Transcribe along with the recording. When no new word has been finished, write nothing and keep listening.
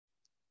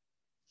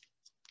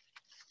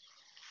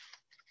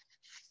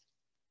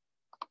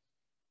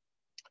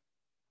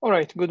All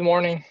right, good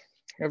morning,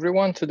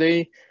 everyone.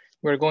 Today,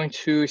 we're going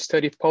to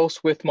study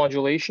pulse width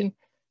modulation.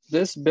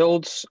 This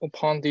builds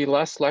upon the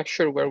last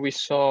lecture where we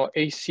saw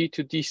AC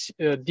to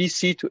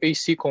DC to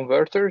AC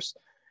converters,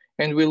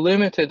 and we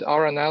limited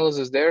our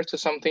analysis there to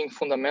something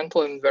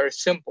fundamental and very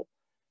simple.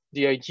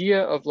 The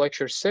idea of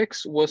lecture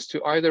 6 was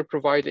to either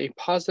provide a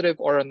positive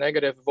or a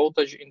negative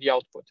voltage in the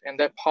output, and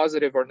that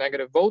positive or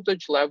negative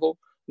voltage level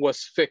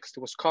was fixed,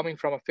 was coming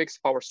from a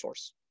fixed power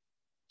source.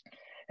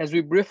 As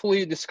we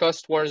briefly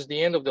discussed towards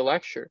the end of the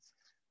lecture,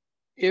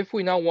 if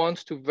we now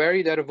want to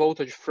vary that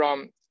voltage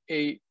from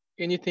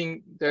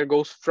anything that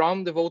goes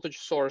from the voltage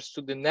source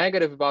to the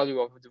negative value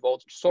of the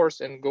voltage source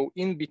and go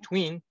in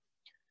between,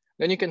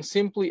 then you can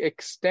simply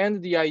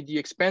expand the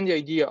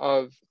idea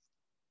of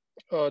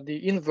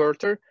the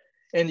inverter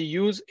and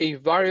use a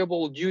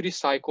variable duty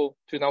cycle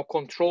to now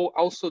control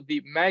also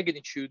the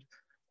magnitude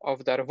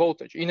of that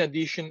voltage in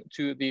addition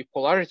to the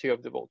polarity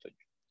of the voltage.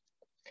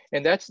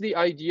 And that's the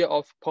idea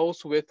of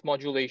pulse width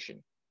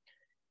modulation.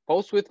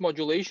 Pulse width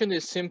modulation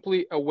is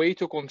simply a way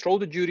to control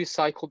the duty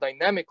cycle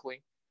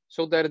dynamically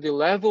so that the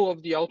level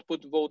of the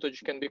output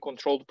voltage can be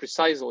controlled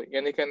precisely.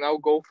 And it can now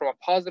go from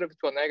a positive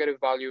to a negative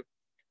value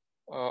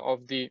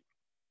of the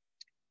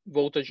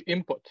voltage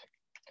input.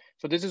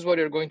 So this is what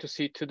you're going to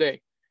see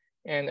today.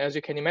 And as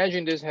you can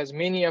imagine, this has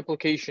many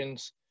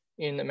applications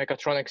in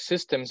mechatronic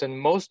systems, and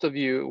most of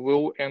you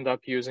will end up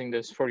using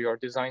this for your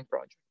design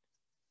project.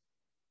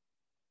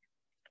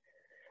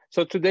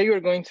 So today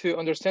we're going to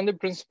understand the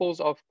principles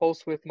of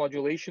pulse width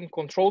modulation,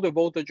 control the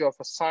voltage of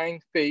a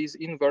sine phase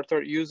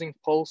inverter using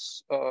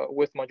pulse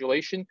width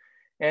modulation,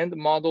 and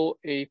model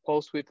a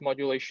pulse width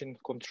modulation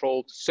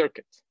controlled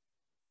circuit.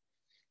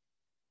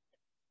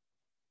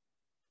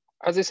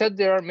 As I said,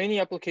 there are many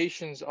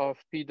applications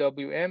of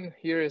PWM.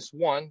 Here is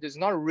one. This is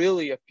not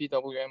really a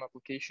PWM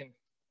application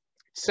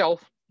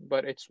itself,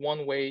 but it's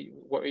one way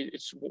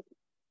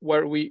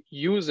where we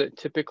use it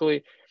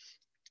typically.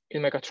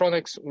 In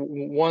mechatronics,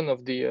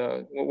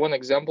 one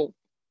example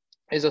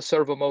is a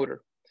servo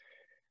motor.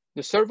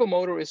 The servo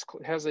motor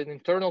has an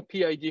internal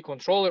PID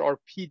controller or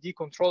PD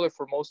controller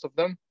for most of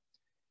them.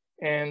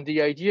 And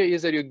the idea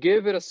is that you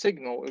give it a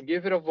signal, you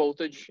give it a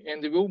voltage,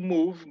 and it will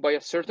move by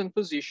a certain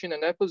position,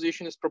 and that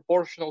position is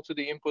proportional to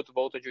the input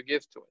voltage you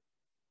give to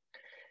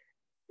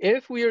it.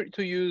 If we are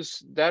to use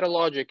data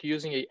logic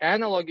using an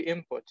analog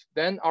input,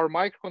 then our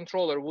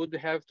microcontroller would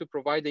have to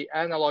provide an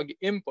analog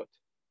input.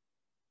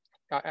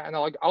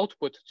 Analog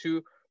output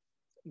to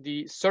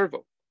the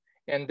servo,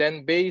 and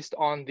then based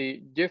on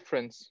the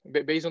difference,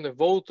 based on the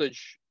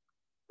voltage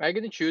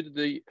magnitude,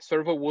 the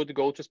servo would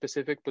go to a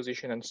specific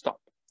position and stop.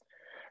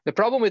 The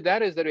problem with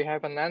that is that we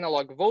have an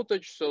analog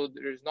voltage, so it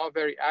is not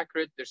very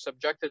accurate. They're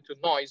subjected to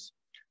noise.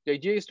 The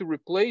idea is to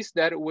replace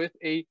that with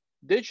a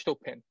digital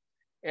pin,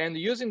 and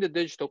using the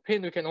digital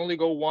pin, we can only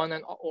go on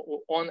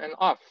and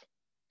off.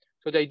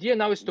 So the idea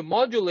now is to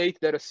modulate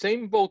that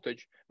same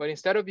voltage, but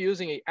instead of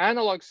using an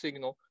analog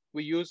signal,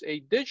 we use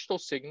a digital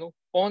signal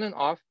on and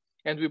off,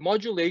 and we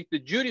modulate the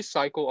duty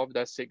cycle of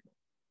that signal.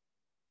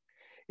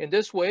 In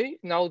this way,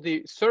 now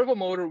the servo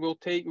motor will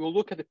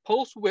look at the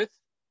pulse width,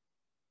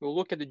 we'll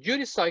look at the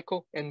duty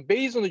cycle, and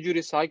based on the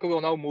duty cycle,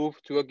 we'll now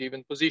move to a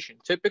given position,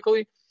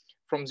 typically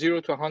from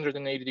 0 to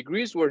 180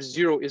 degrees, where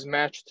 0 is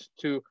matched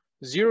to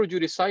 0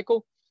 duty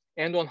cycle,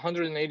 and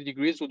 180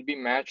 degrees would be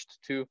matched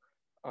to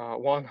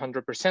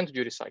 100%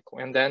 duty cycle,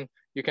 and then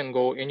you can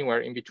go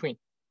anywhere in between.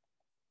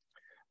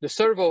 The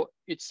servo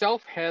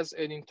itself has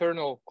an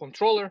internal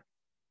controller,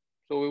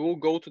 so we will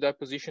go to that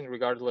position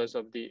regardless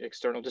of the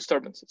external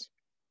disturbances.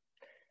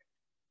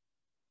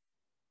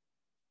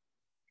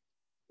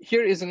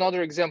 Here is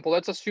another example.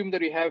 Let's assume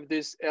that we have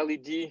this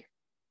LED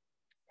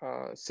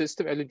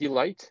system, LED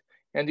light,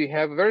 and we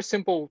have a very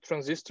simple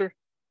transistor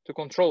to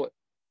control it.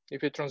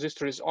 If the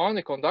transistor is on,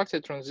 it conducts.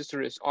 If the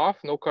transistor is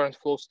off, no current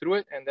flows through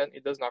it, and then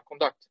it does not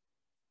conduct.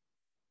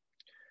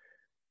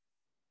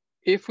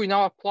 If we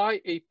now apply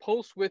a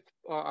pulse width,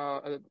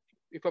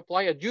 if we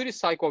apply a duty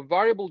cycle, a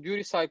variable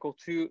duty cycle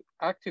to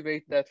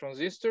activate that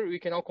transistor, we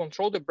can now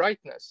control the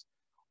brightness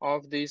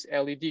of this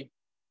LED.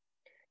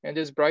 And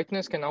this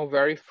brightness can now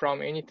vary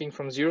from anything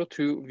from 0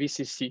 to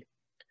VCC.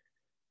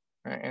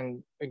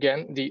 And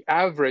again, the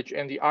average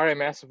and the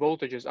RMS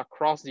voltages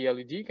across the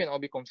LED can all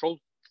be controlled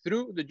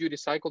through the duty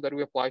cycle that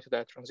we apply to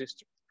that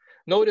transistor.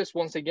 Notice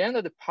once again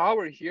that the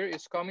power here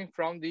is coming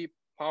from the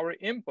power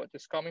input,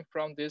 it's coming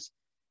from this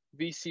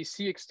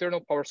VCC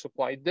external power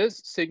supply. This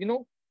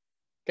signal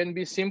can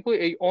be simply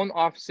a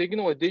on-off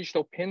signal, a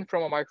digital pin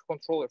from a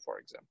microcontroller, for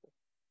example.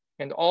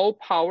 And all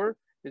power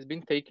is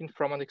being taken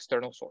from an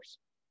external source.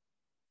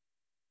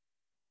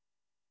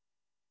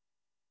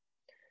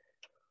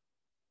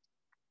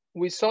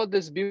 We saw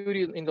this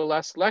beauty in the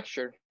last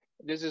lecture.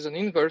 This is an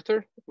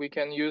inverter. We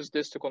can use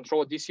this to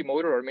control a DC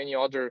motor or many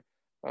other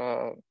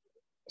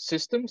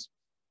systems.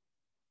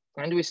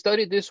 And we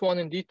studied this one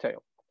in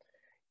detail.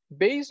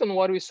 Based on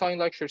what we saw in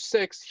lecture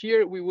 6,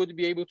 here we would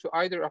be able to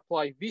either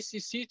apply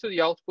VCC to the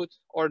output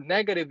or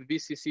negative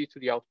VCC to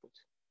the output,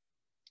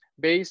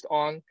 based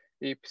on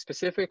a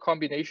specific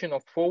combination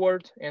of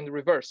forward and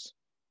reverse.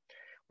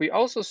 We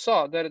also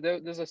saw that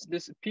there's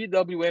this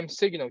PWM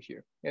signal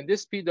here, and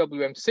this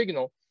PWM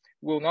signal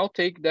will now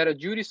take that a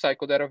duty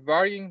cycle, that a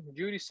varying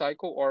duty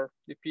cycle, or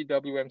the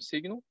PWM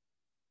signal.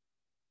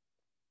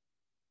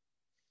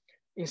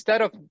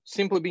 Instead of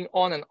simply being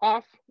on and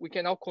off, we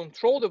can now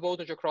control the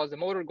voltage across the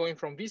motor going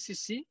from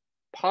VCC,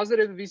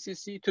 positive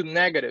VCC, to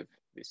negative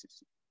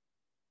VCC,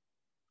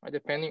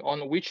 depending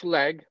on which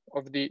leg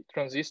of the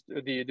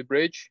transistor, the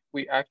bridge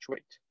we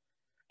actuate.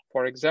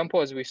 For example,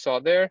 as we saw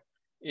there,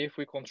 if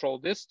we control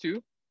this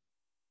too,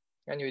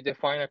 and we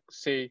define,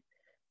 say,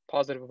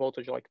 positive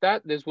voltage like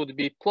that, this would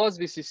be plus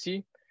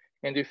VCC,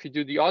 and if you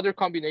do the other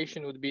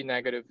combination, it would be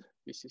negative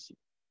VCC.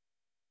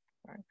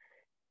 Right?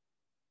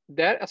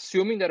 That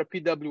assuming that a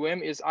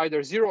PWM is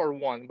either 0 or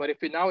 1, but if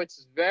now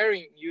it's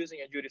varying using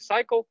a duty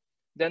cycle,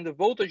 then the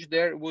voltage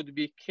there would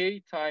be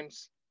K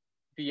times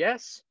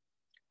Vs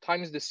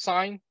times the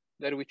sign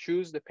that we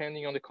choose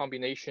depending on the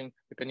combination,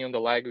 depending on the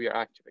lag we are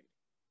activating.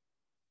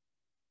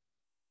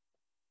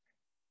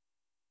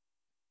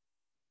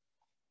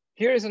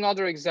 Here is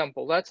another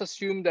example. Let's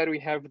assume that we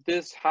have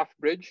this half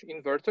bridge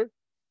inverter,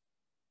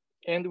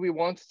 and we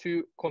want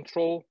to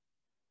control,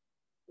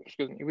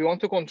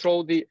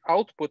 the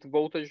output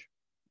voltage,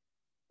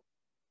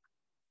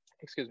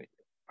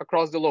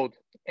 across the load.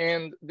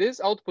 And this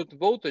output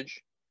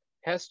voltage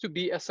has to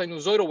be a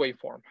sinusoidal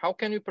waveform. How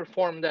can we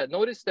perform that?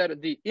 Notice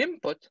that the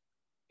input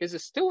is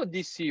still a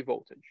DC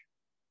voltage.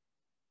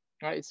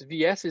 Right? Its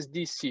Vs is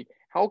DC.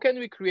 How can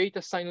we create a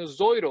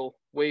sinusoidal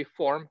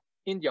waveform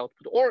in the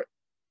output, or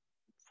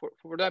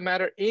for that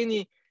matter,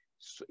 any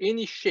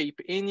shape,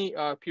 any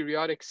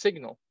periodic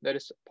signal that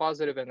is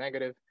positive and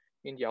negative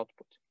in the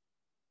output?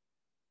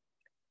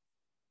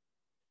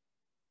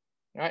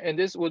 Right? And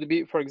this would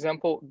be, for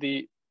example,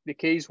 the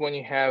case when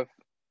you have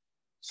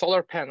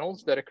solar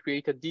panels that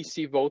create a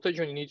DC voltage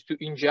and you need to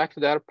inject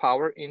that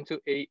power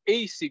into a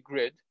AC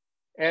grid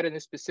at a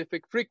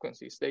specific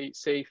frequencies. They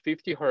say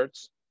 50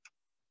 Hertz.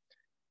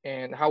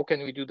 And how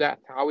can we do that?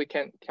 How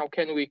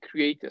can we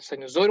create a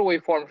sinusoidal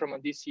waveform from a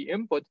DC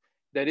input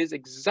that is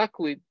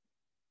exactly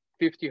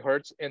 50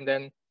 Hertz and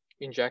then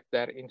inject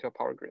that into a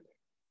power grid?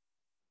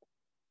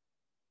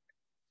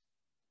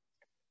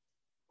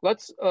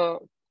 Let's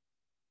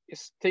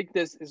take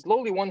this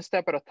slowly one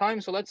step at a time.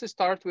 So let's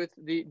start with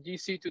the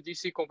DC to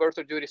DC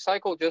converter duty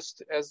cycle.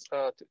 Just as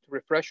to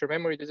refresh your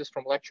memory, this is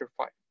from lecture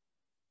 5.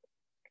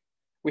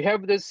 We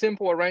have this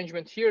simple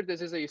arrangement here.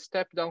 This is a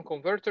step-down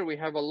converter. We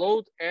have a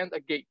load and a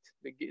gate.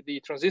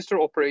 The transistor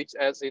operates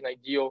as an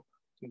ideal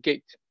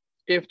gate.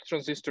 If the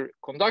transistor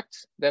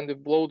conducts, then the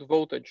load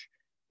voltage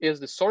is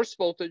the source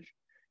voltage.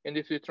 And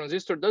if the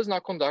transistor does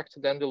not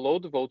conduct, then the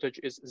load voltage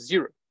is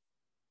 0.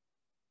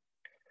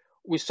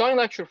 We saw in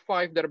lecture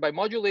 5 that by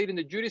modulating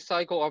the duty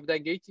cycle of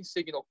that gating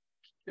signal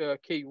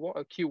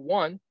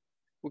Q1,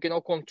 we can now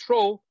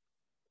control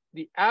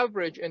the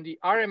average and the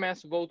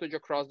RMS voltage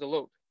across the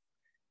load.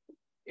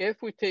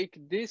 If we take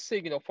this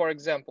signal, for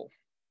example,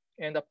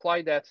 and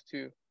apply that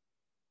to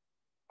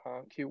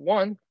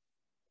Q1,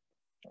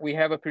 we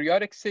have a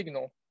periodic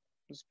signal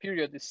whose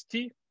period is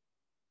T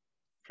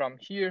from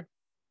here.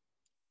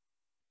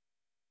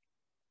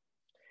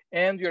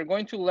 And we are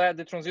going to let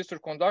the transistor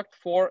conduct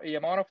for an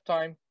amount of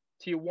time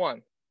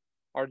T1.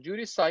 Our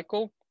duty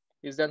cycle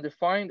is then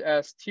defined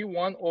as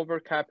T1 over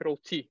capital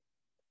T.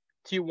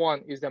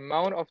 T1 is the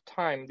amount of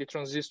time the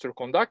transistor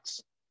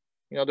conducts.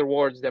 In other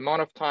words, the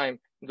amount of time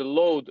the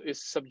load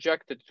is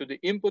subjected to the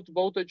input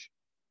voltage,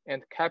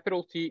 and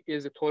capital T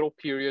is the total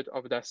period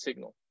of that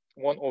signal,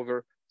 1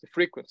 over the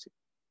frequency.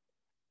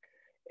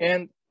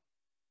 And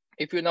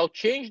if you now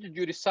change the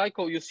duty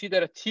cycle, you see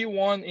that a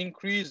T1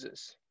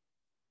 increases.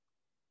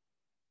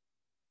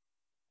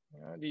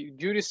 The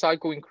duty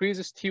cycle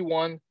increases,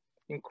 T1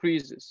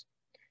 increases.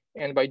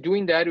 And by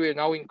doing that, we are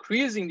now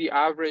increasing the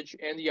average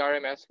and the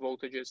RMS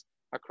voltages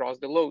across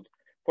the load.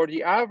 For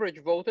the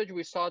average voltage,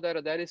 we saw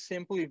that that is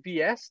simply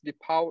Vs,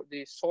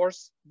 the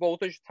source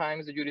voltage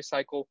times the duty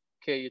cycle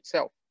K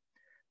itself.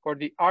 For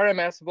the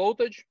RMS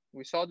voltage,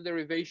 we saw the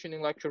derivation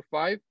in lecture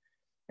 5,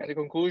 and the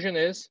conclusion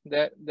is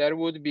that that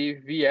would be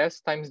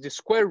Vs times the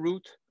square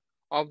root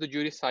of the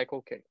duty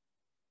cycle K.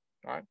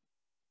 All right.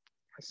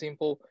 A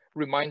simple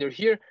reminder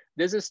here,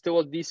 this is still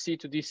a DC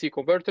to DC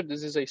converter.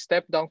 This is a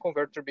step-down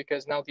converter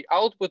because now the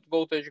output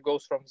voltage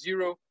goes from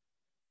 0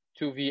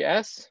 to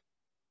Vs.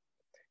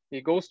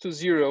 It goes to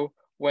 0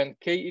 when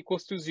K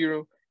equals to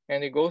 0,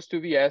 and it goes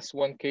to Vs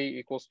when K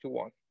equals to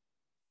 1.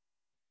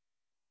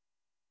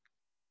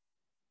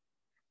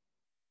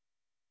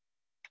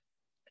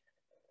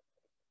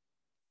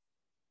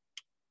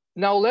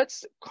 Now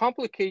let's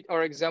complicate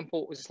our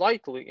example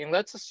slightly, and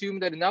let's assume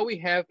that now we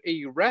have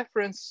a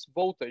reference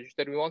voltage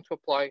that we want to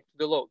apply to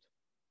the load.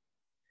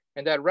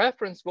 And that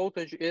reference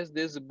voltage is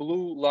this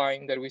blue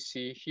line that we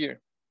see here.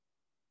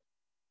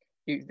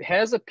 It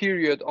has a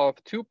period of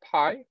 2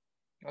 pi,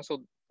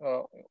 so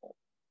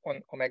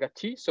on omega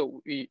t,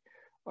 so we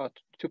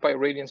 2 pi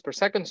radians per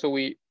second, so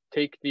we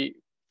take the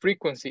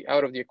frequency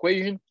out of the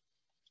equation.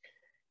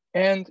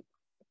 And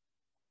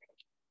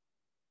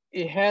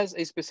it has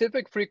a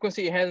specific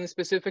frequency, it has a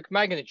specific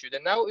magnitude.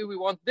 And now we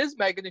want this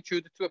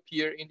magnitude to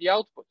appear in the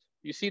output.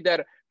 You see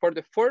that for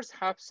the first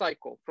half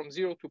cycle, from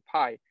 0 to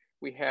pi,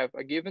 we have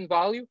a given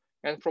value,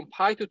 and from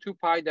pi to 2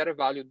 pi, that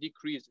value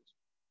decreases.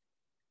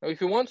 Now, if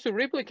you want to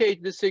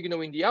replicate the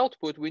signal in the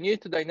output, we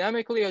need to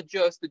dynamically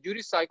adjust the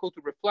duty cycle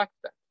to reflect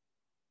that.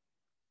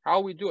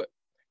 How we do it?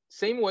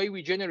 Same way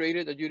we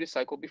generated a duty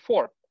cycle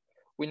before.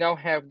 We now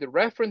have the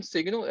reference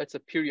signal, that's a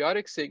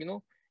periodic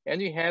signal, and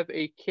we have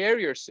a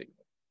carrier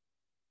signal.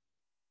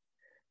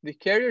 The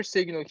carrier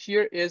signal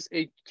here is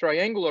a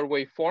triangular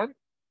waveform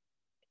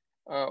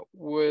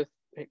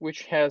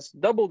which has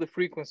double the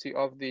frequency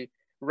of the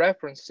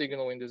reference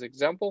signal in this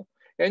example.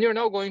 And you're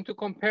now going to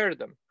compare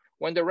them.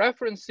 When the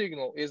reference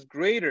signal is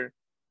greater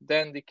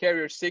than the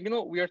carrier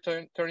signal, we are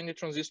turning the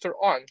transistor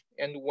on.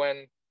 And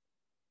when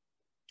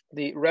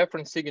the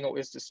reference signal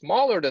is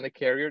smaller than the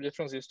carrier, the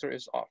transistor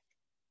is off.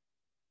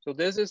 So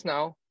this is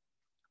now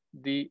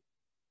the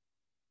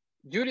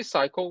duty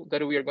cycle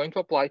that we are going to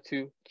apply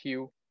to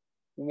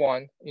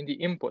Q1 in the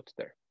input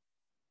there.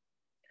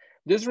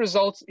 This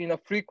results in a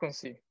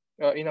frequency,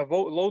 in a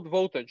load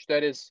voltage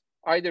that is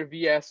either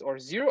Vs or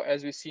 0,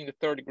 as we see in the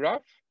third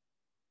graph.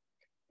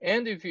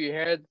 And if you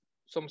had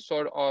some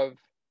sort of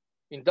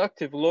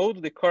inductive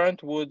load, the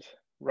current would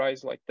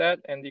rise like that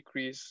and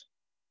decrease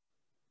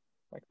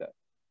like that.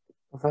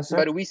 Professor?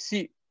 But we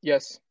see,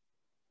 yes.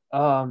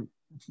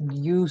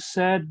 You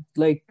said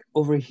like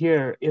over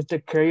here, if the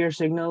carrier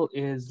signal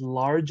is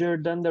larger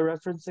than the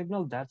reference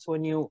signal, that's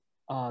when you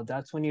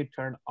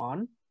turn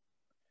on.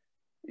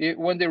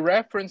 When the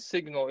reference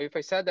signal, if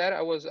I said that,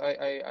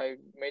 I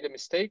made a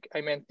mistake.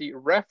 I meant the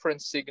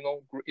reference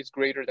signal is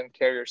greater than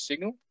carrier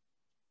signal.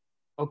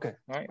 Okay.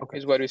 Right, okay.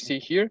 Is what we see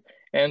here.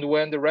 And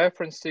when the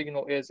reference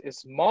signal is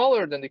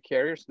smaller than the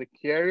carrier, so the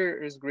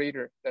carrier is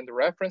greater than the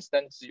reference,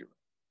 then it's 0.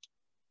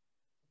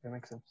 That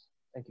makes sense.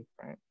 Thank you.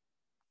 Right.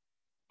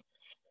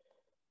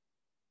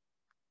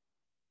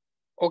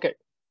 Okay,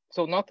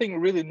 so nothing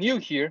really new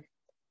here,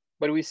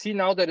 but we see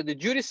now that the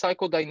duty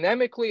cycle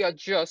dynamically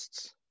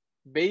adjusts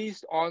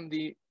based on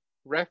the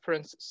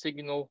reference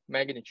signal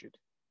magnitude.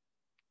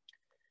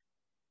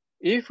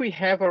 If we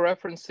have a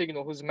reference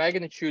signal whose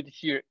magnitude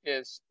here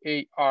is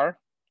AR,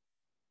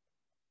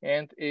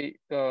 and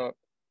AR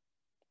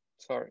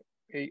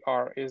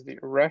is the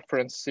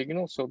reference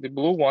signal, so the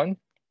blue one,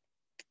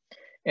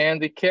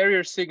 and the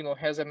carrier signal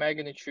has a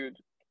magnitude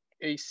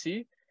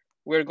AC,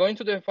 we're going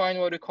to define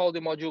what we call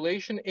the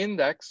modulation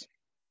index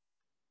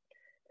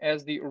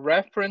as the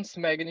reference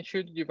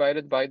magnitude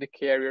divided by the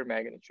carrier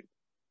magnitude.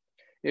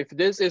 If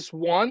this is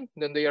 1,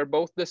 then they are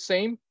both the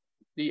same.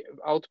 The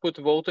output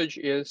voltage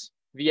is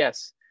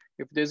Vs.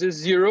 If this is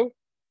 0,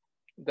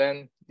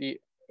 then the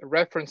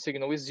reference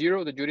signal is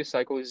 0, the duty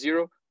cycle is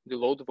 0, the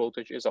load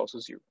voltage is also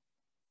 0.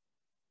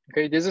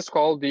 Okay, this is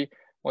called the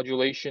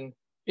modulation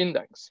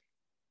index.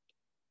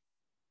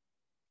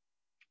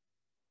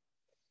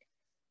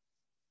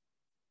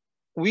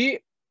 We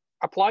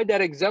applied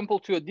that example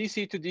to a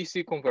DC to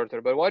DC converter,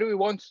 but what we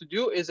want to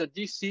do is a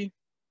DC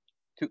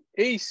to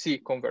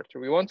AC converter.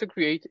 We want to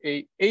create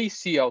a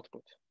AC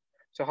output.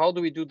 So how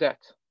do we do that?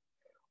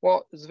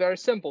 Well, it's very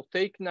simple.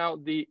 Take now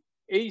the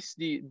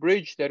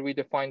bridge that we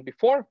defined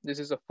before. This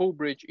is a full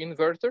bridge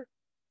inverter.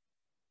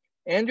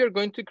 And you're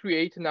going to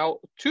create now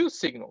 2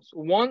 signals,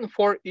 one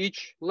for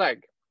each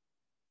leg.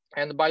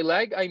 And by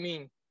leg, I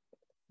mean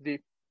the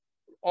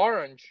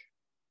orange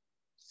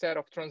set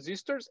of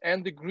transistors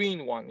and the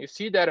green one. You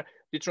see that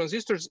the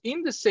transistors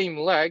in the same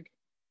leg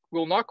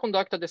will not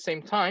conduct at the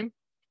same time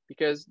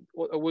because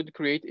it would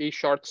create a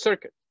short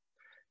circuit.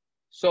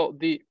 So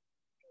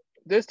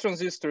this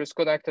transistor is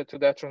connected to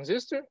that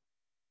transistor,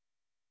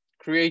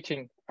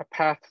 creating a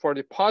path for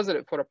a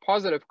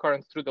positive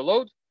current through the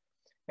load.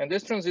 And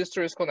this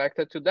transistor is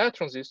connected to that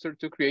transistor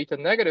to create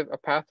a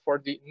path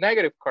for the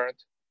negative current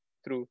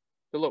through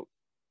the load.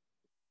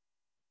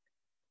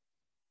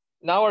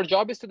 Now our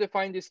job is to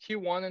define this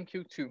Q1 and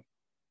Q2.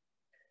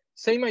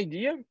 Same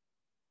idea,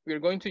 we're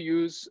going to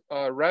use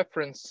a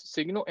reference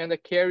signal and a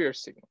carrier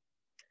signal.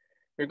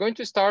 We're going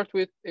to start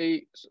with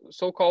a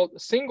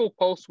so-called single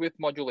pulse width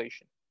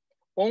modulation.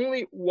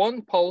 Only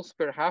one pulse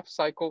per half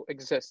cycle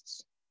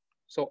exists.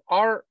 So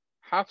our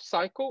half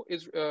cycle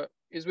is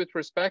with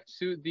respect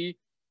to the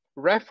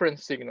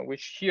reference signal,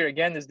 which here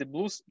again is the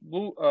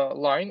blue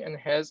line and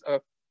has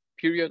a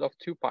period of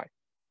 2 pi.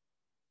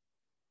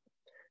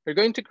 We're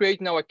going to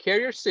create now a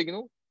carrier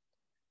signal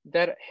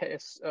that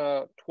has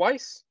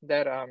twice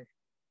that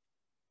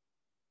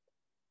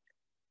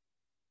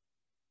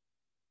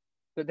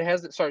that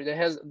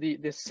has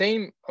the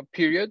same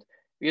period,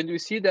 and we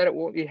see that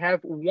we have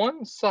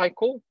one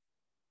cycle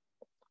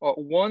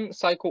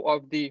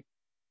of the.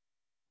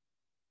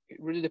 It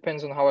really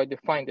depends on how I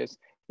define this.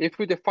 If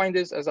we define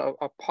this as a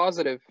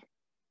positive,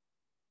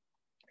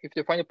 if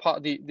you define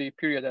the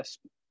period as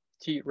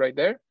t right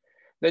there,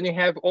 then you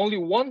have only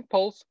one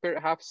pulse per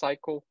half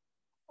cycle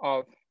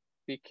of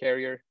the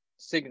carrier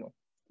signal,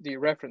 the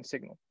reference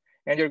signal.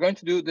 And you're going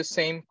to do the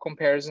same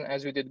comparison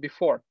as we did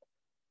before.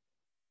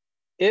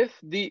 If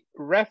the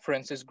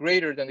reference is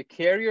greater than the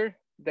carrier,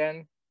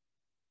 then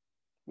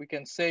we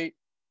can say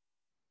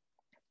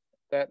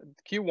that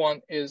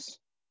Q1 is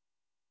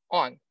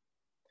on.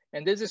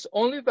 And this is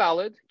only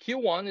valid,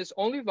 Q1 is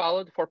only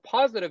valid for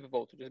positive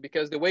voltages,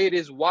 because the way it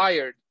is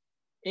wired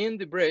in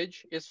the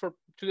bridge is to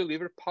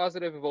deliver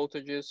positive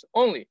voltages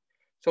only.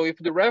 So if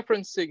the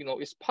reference signal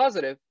is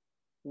positive,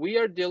 we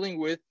are dealing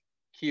with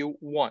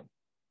Q1,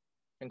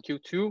 and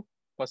Q2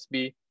 must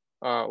be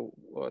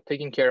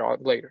taken care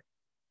of later.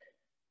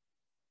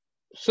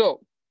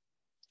 So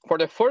for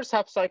the first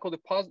half cycle,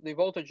 the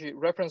voltage,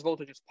 reference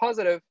voltage is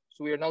positive,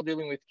 so we are now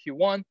dealing with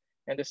Q1,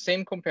 and the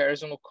same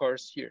comparison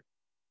occurs here.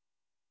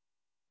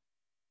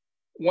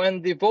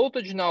 When the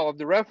voltage now of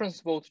the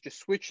reference voltage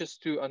switches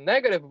to a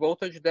negative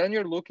voltage, then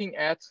you're looking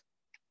at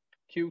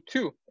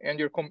Q2, and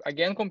you're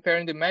again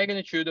comparing the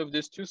magnitude of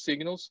these two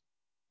signals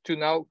to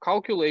now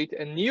calculate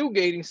a new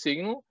gating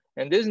signal,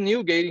 and this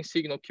new gating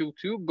signal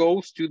Q2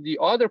 goes to the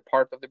other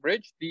part of the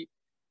bridge, the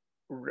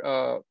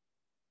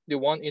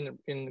one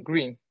in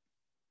green.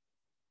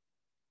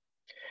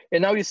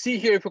 And now you see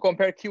here, if you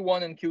compare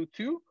Q1 and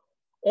Q2,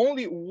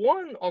 only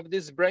one of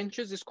these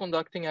branches is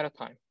conducting at a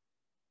time.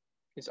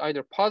 It's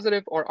either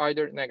positive or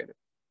either negative.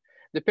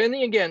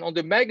 Depending again on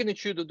the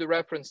magnitude of the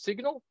reference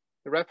signal,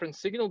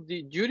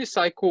 the duty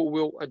cycle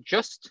will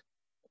adjust,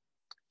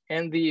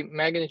 and the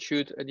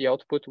magnitude at the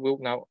output will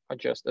now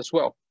adjust as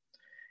well.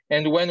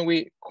 And when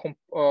we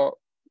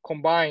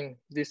combine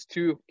these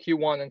two,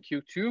 Q1 and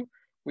Q2,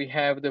 we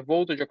have the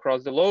voltage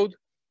across the load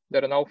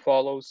that now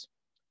follows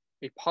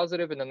a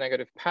positive and a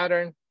negative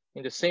pattern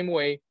in the same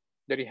way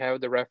that you have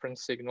the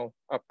reference signal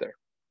up there.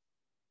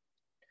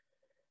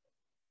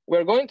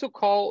 We're going to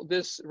call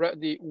this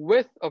the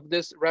width of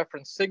this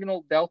reference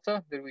signal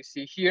delta that we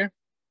see here.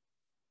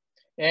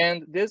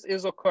 And this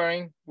is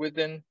occurring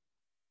within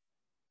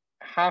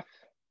half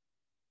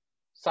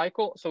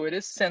cycle. So it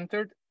is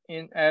centered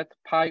in at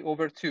pi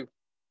over 2.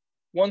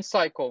 One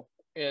cycle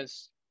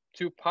is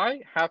 2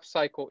 pi, half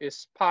cycle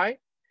is pi,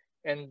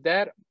 and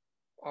that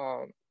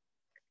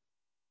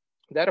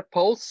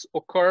pulse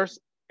occurs,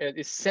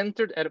 is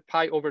centered at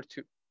pi over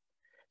 2.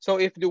 So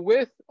if the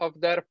width of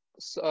that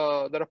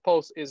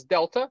pulse is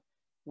delta,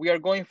 we are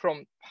going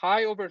from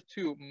pi over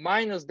 2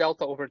 minus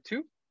delta over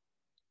 2,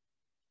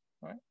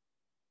 right?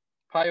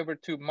 Pi over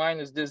 2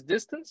 minus this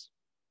distance,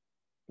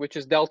 which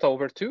is delta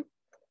over 2,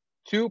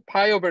 to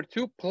pi over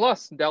 2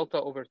 plus delta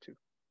over 2.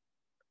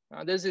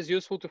 This is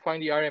useful to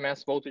find the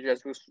RMS voltage,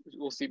 as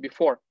we'll see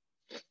before.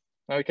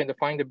 Now we can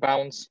define the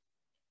bounds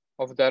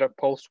of that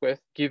pulse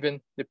width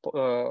given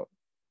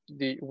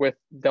the width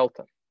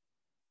delta.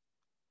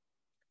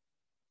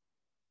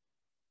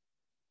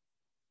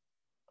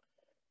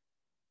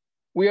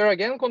 We are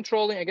again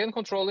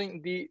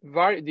controlling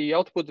the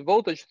output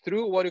voltage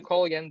through what we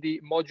call again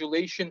the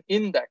modulation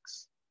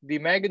index, the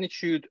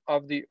magnitude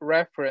of the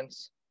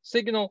reference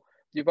signal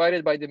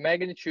divided by the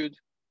magnitude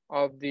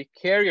of the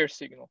carrier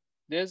signal.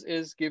 This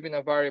is given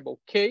a variable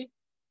K,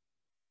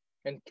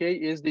 and K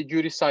is the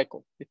duty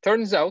cycle. It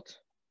turns out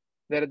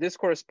that this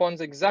corresponds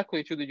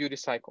exactly to the duty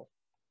cycle.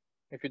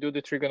 If you do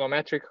the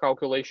trigonometric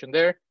calculation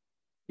there,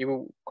 it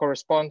will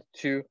correspond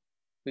to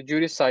the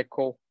duty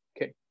cycle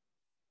K.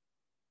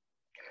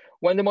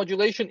 When the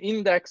modulation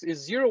index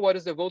is 0, what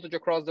is the voltage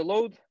across the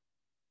load?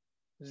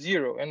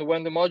 0. And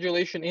when the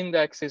modulation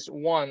index is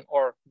 1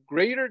 or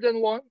greater than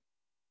 1,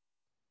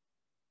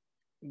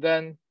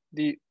 then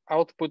the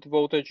output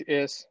voltage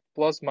is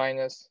plus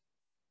minus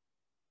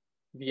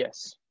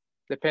Vs,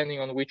 depending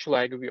on which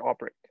lag we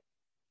operate.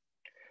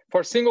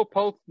 For single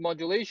pulse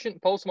modulation,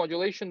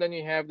 then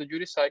you have the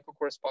duty cycle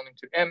corresponding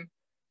to M,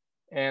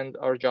 and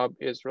our job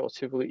is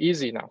relatively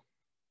easy now.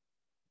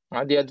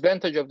 The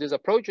advantage of this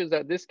approach is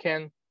that this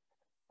can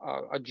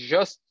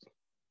adjust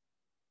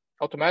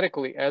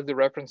automatically as the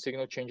reference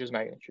signal changes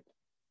magnitude.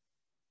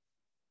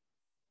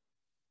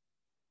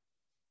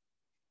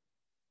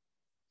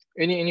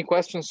 Any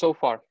questions so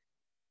far?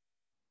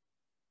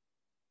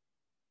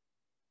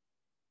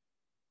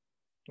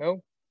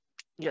 No?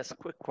 Yes,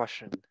 quick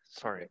question.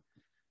 Sorry.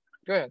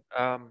 Go ahead.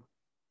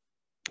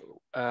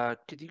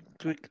 Could you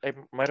I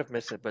might have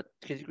missed it, but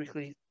could you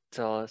quickly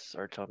tell us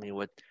or tell me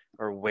what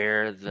or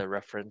where the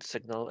reference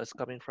signal is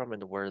coming from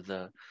and where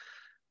the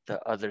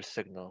other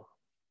signal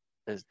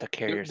is, the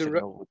carrier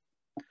signal?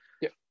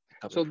 Yeah.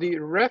 So the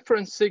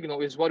reference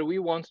signal is what we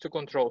want to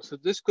control. So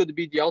this could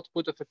be the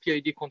output of a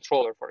PID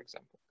controller, for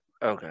example.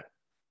 Okay.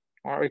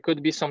 Or it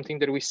could be something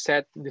that we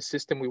set the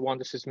system, we want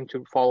the system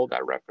to follow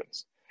that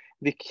reference.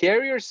 The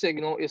carrier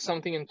signal is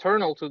something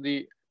internal to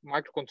the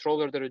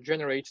microcontroller that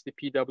generates the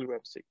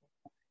PWM signal.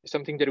 It's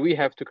something that we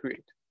have to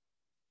create.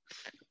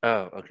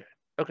 Oh, okay.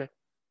 Okay.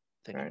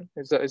 Thank you.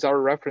 It's our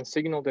reference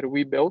signal that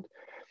we build.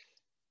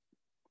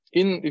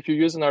 If you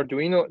use an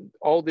Arduino,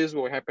 all this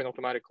will happen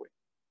automatically.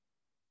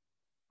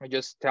 I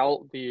just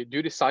tell the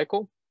duty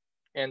cycle,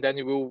 and then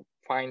you will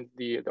find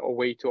a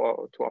way to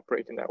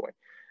operate in that way.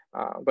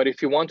 But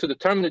if you want to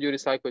determine the duty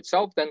cycle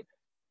itself, then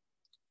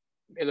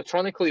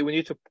electronically we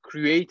need to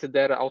create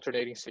that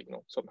alternating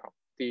signal somehow.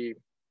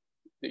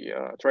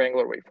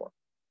 triangular waveform.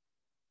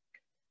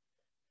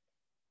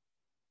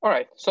 All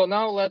right, so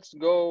now let's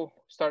go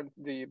start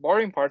the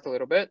boring part a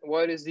little bit.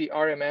 What is the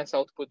RMS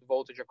output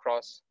voltage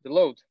across the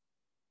load?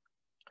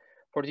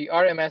 For the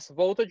RMS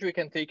voltage, we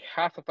can take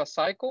half of a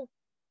cycle,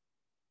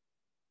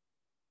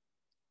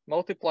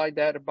 multiply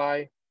that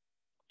by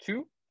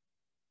 2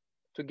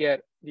 to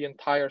get the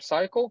entire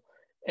cycle,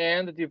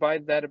 and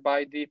divide that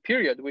by the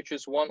period, which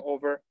is 1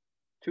 over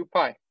 2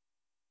 pi.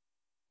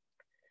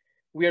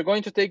 We are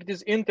going to take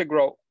this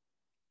integral,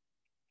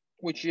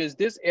 which is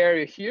this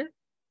area here.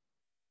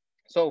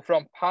 So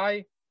from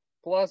pi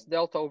plus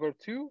delta over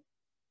 2,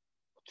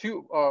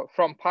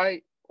 from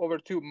pi over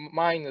 2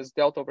 minus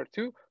delta over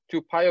 2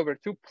 to pi over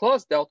 2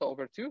 plus delta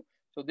over 2.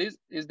 So this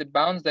is the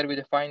bounds that we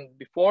defined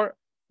before,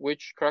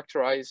 which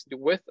characterize the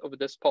width of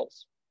this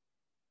pulse.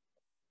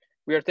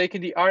 We are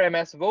taking the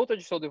RMS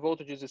voltage, so the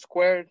voltage is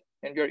squared,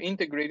 and we are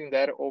integrating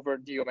that over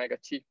d omega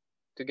t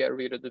to get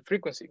rid of the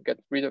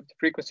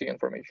frequency,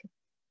 information.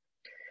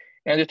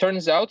 And it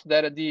turns out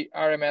that the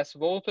RMS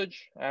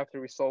voltage,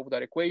 after we solve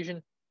that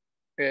equation,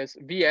 is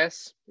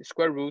Vs, the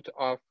square root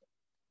of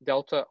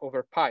delta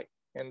over pi.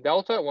 And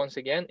delta, once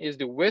again, is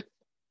the width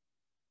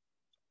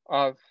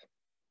of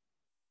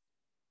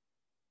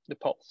the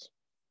pulse.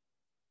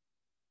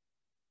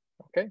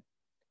 Okay,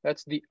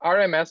 that's the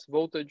RMS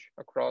voltage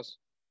across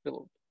the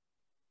load.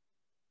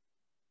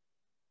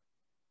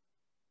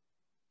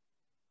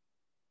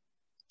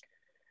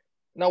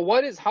 Now,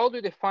 how do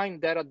we define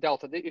data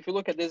delta? If you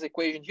look at this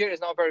equation here, it's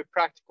not very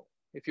practical.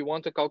 If you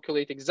want to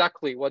calculate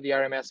exactly what the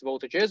RMS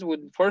voltage is, we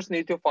first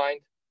need to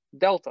find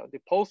delta, the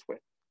pulse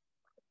width.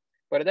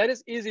 But that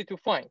is easy to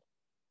find.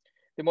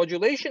 The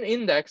modulation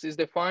index is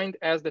defined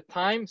as the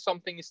time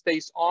something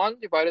stays on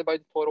divided by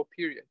the total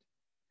period.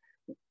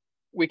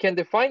 We can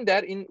define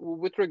that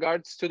with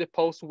regards to the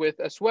pulse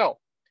width as well.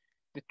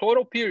 The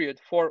total period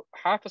for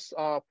half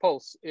a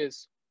pulse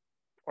is,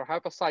 or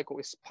half a cycle,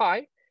 is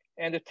pi,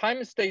 and the time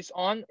it stays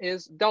on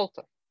is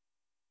delta.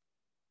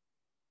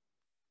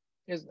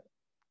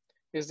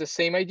 Is the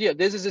same idea.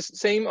 This is the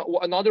same,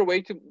 another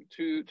way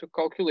to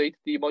calculate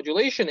the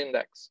modulation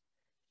index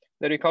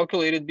that we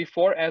calculated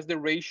before as the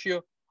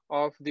ratio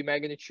of the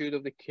magnitude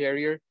of the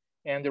carrier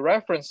and the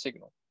reference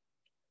signal.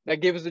 That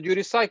gives the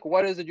duty cycle.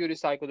 What is the duty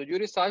cycle? The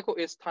duty cycle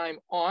is time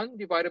on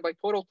divided by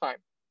total time.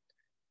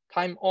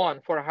 Time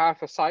on for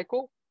half a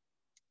cycle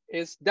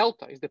is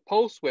delta, is the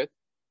pulse width,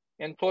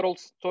 and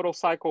total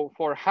cycle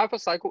for half a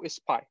cycle is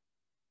pi.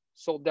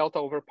 So delta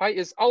over pi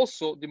is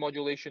also the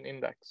modulation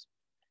index.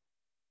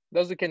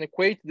 Thus we can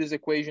equate these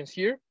equations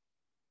here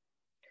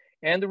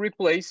and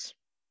replace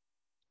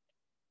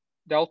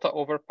delta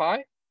over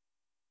pi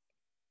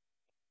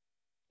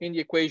in the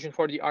equation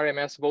for the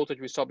RMS voltage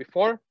we saw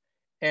before.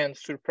 And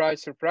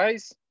surprise,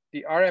 surprise,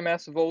 the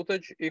RMS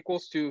voltage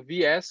equals to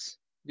Vs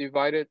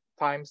divided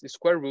times the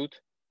square root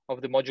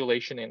of the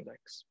modulation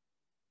index.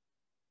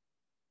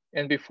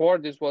 And before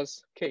this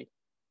was K,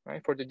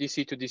 right, for the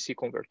DC to DC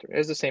converter.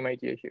 It's the same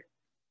idea here.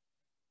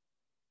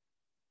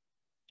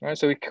 All right,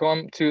 so we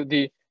come to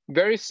the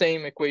very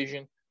same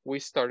equation we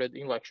started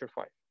in lecture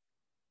 5.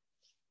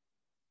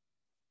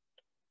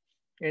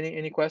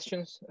 Any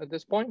questions at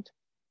this point?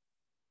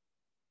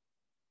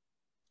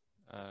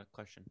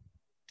 Question.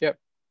 Yep.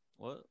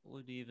 What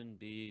would even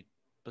be,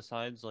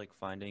 besides like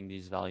finding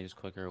these values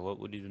quicker, what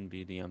would even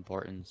be the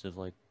importance of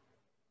like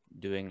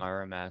doing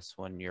RMS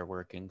when you're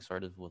working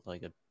sort of with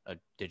like a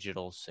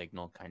digital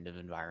signal kind of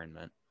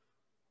environment?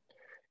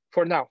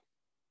 For now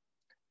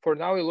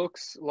it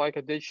looks like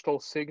a digital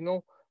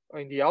signal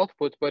in the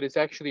output, but it's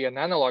actually an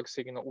analog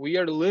signal. We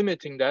are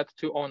limiting that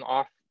to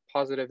on-off,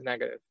 positive,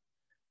 negative.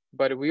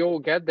 But we will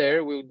get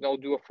there. We'll now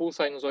do a full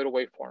sinusoidal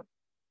waveform.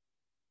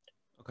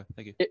 Okay,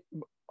 thank you.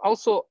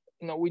 Also,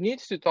 we need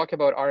to talk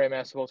about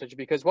RMS voltage,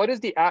 because what is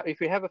the,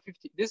 if we have a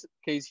 50, this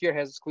case here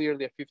has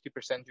clearly a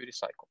 50% duty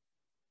cycle.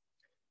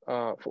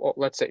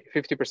 Let's say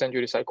 50%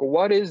 duty cycle.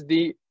 What is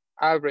the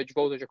average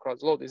voltage across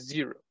the load? Is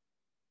 0.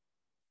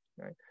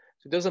 Right?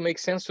 So it doesn't make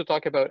sense to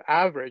talk about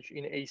average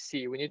in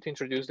AC. We need to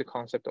introduce the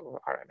concept of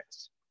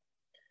RMS.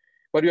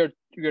 But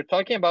we are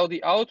talking about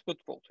the output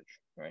voltage,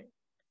 right?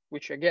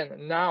 Which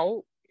again,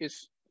 now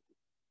is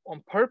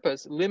on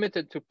purpose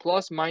limited to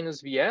plus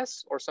minus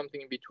Vs or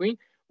something in between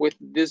with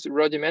this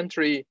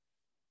rudimentary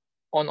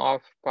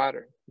on-off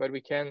pattern. But we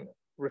can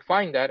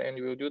refine that, and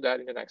we will do that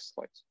in the next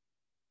slides.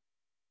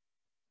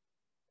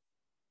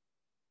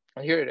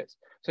 And here it is.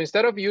 So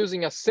instead of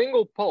using a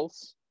single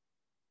pulse,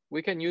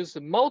 we can use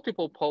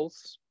multiple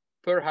pulses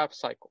per half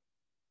cycle.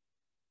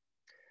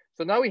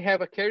 So now we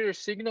have a carrier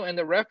signal and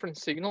a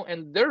reference signal,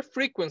 and their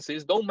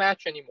frequencies don't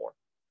match anymore.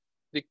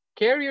 The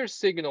carrier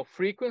signal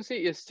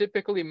frequency is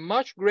typically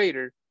much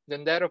greater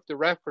than that of the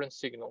reference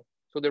signal.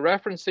 So the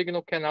reference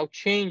signal can now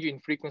change in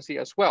frequency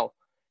as well,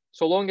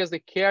 so long as the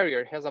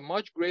carrier has a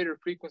much greater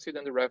frequency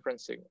than the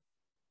reference signal.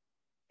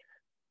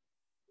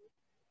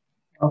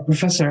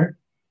 Professor?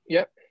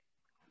 Yep.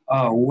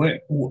 How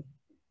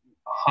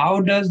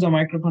does the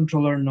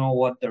microcontroller know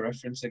what the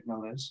reference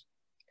signal is?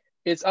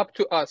 It's up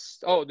to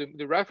us. Oh,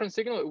 the reference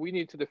signal, we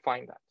need to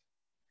define that.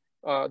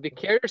 the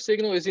carrier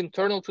signal is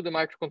internal to the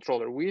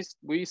microcontroller.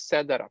 We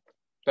set that up.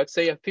 Let's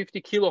say a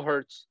 50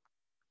 kilohertz,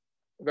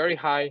 very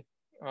high,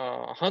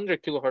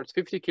 100 kilohertz,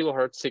 50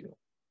 kilohertz signal.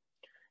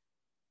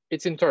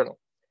 It's internal.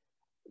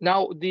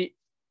 Now, the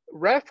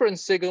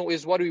reference signal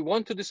is what we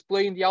want to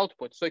display in the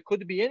output. So it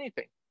could be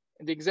anything.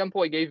 And the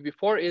example I gave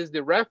before is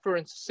the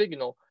reference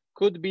signal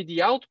could be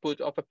the output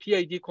of a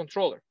PID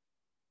controller.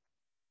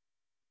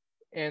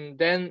 And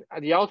then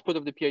the output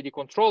of the PID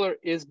controller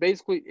is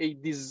basically a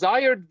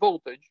desired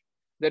voltage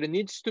that it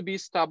needs to be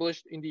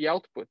established in the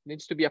output,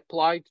 needs to be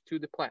applied to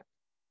the plant.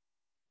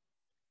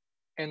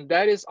 And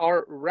that is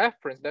our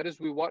reference. That is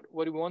what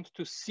we want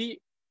to see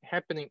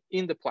happening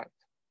in the plant.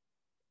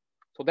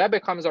 So that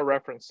becomes our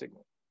reference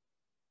signal.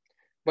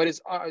 But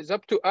it's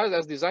up to us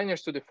as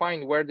designers to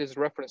define where this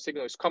reference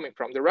signal is coming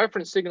from. The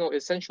reference signal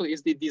essentially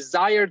is the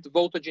desired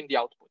voltage in the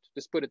output.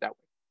 Let's put it that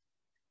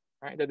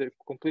way. Right? That it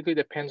completely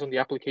depends on the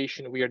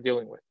application we are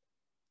dealing with.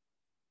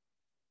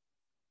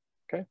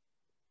 Okay.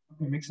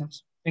 Okay, makes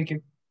sense. Thank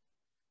you.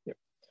 Yep.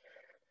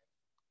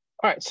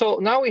 All right. So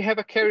now we have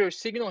a carrier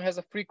signal, has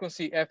a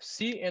frequency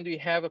FC, and we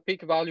have a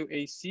peak value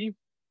AC,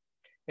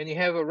 and you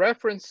have a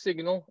reference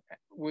signal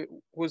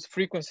whose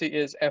frequency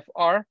is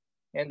FR,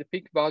 and the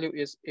peak value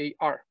is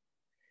AR.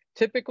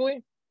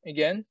 Typically,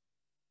 again,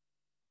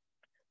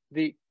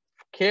 the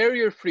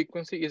carrier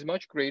frequency is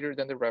much greater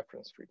than the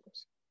reference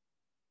frequency.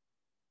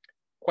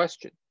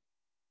 Question: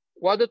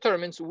 what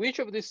determines, which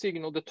of these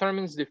signals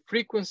determines the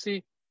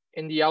frequency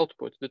in the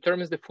output,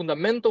 determines the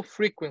fundamental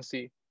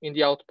frequency in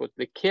the output,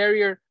 the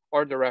carrier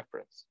or the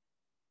reference?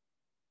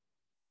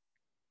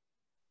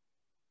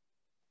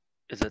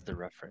 Is it the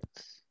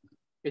reference?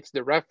 It's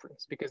the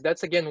reference, because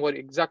that's again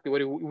exactly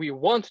what we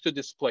want to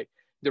display.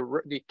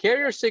 The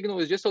carrier signal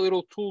is just a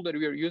little tool that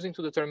we are using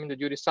to determine the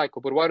duty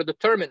cycle. But what it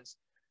determines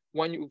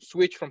when you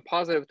switch from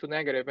positive to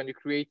negative and you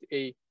create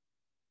a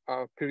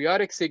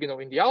periodic signal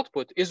in the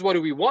output is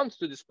what we want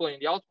to display in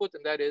the output,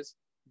 and that is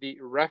the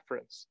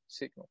reference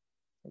signal.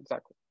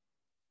 Exactly.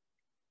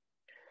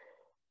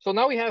 So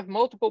now we have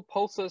multiple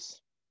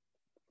pulses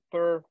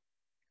per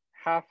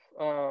half,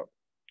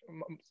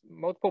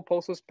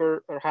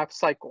 half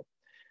cycle.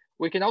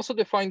 We can also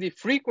define the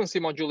frequency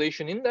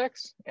modulation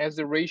index as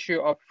the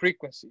ratio of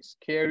frequencies,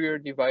 carrier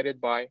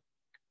divided by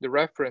the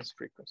reference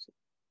frequency.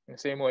 In the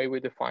same way we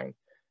define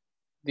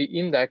the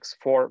index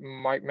for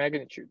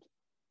magnitude.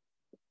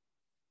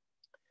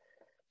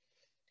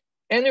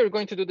 And you're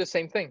going to do the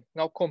same thing.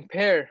 Now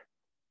compare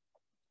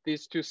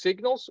these two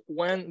signals.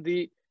 When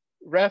the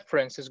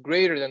reference is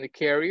greater than the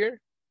carrier,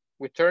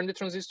 we turn the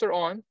transistor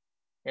on.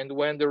 And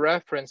when the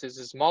reference is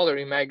smaller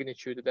in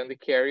magnitude than the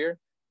carrier,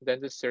 then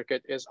the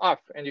circuit is off.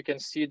 And you can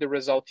see the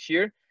result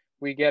here.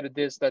 We get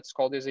this that's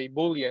called as a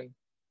Boolean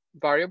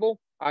variable,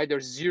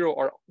 either 0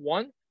 or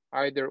 1,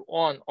 either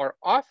on or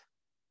off.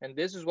 And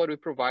this is what we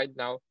provide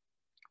now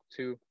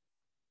to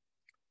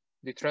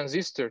the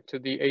transistor, to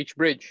the H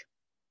bridge.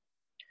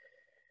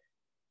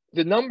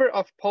 The number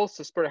of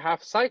pulses per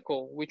half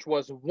cycle, which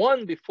was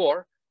 1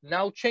 before,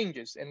 now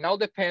changes and now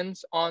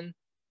depends on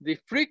the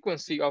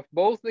frequency of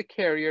both the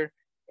carrier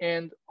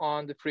and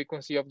on the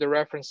frequency of the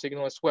reference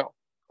signal as well.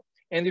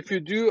 And if you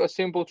do a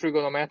simple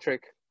trigonometric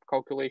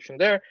calculation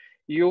there,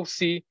 you'll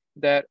see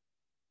that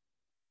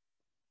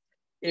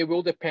it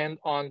will depend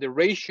on the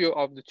ratio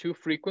of the two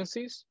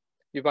frequencies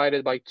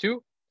divided by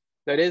 2.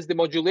 That is the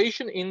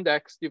modulation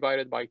index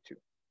divided by 2.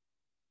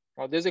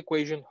 Now this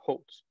equation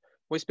holds.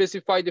 We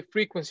specify the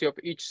frequency of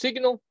each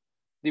signal,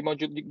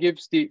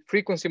 gives the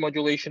frequency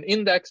modulation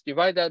index,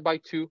 divide that by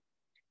 2,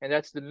 and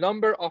that's the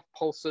number of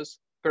pulses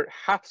per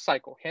half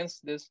cycle, hence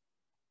this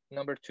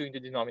number 2 in the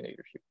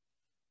denominator here.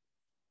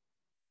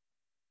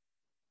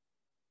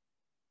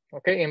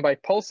 Okay, and by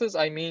pulses,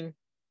 I mean,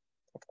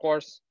 of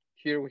course,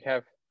 here we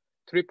have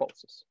 3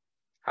 pulses.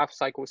 Half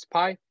cycle is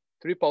pi,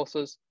 3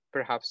 pulses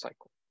per half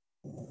cycle.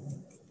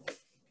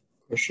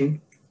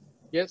 Question?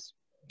 Yes?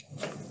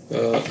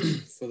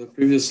 For the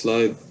previous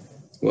slide,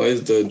 why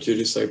is the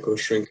duty cycle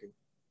shrinking?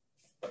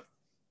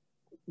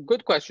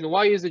 Good question.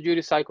 Why is the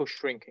duty cycle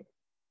shrinking?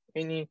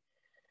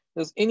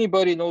 Does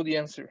anybody know the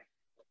answer?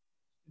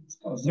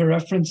 The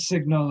reference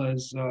signal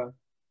is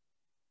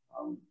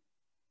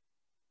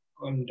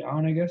going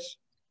down, I guess.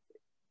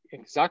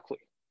 Exactly.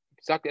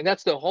 And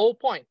that's the whole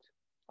point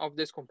of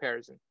this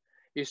comparison,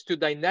 is to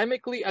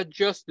dynamically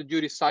adjust the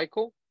duty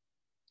cycle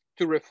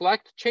to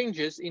reflect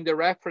changes in the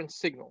reference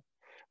signal.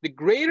 The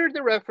greater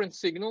the reference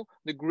signal,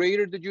 the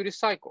greater the duty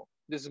cycle.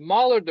 The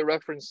smaller the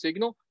reference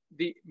signal,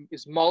 the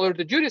smaller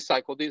the duty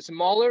cycle, the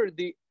smaller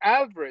the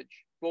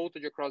average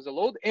voltage across the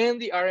load and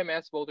the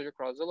RMS voltage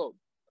across the load.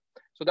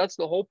 So that's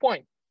the whole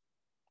point.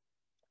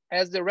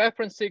 As the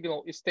reference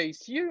signal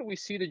stays here, we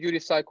see the duty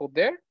cycle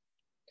there.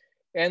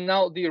 And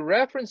now the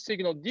reference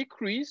signal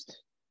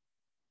decreased.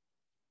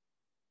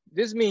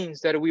 This means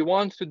that we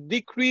want to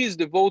decrease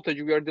the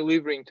voltage we are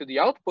delivering to the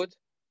output.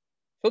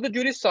 So the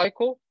duty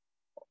cycle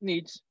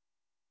needs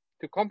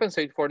to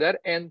compensate for that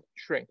and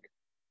shrink.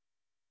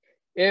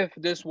 If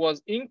this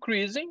was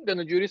increasing, then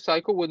the duty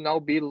cycle would now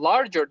be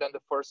larger than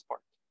the first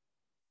part.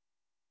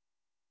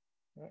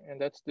 And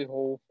that's the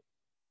whole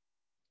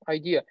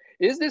idea.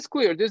 Is this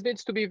clear? This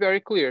needs to be very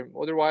clear.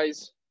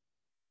 Otherwise,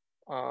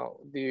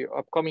 the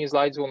upcoming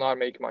slides will not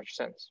make much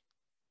sense.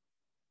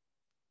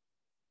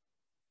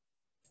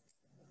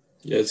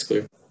 Yeah, it's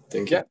clear.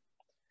 Thank you.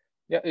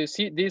 Yeah, you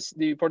see this,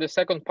 for the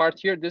second part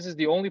here, this is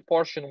the only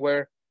portion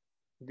where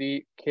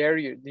the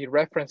carrier, the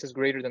reference is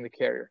greater than the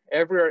carrier.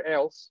 Everywhere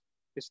else,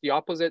 it's the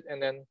opposite,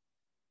 and then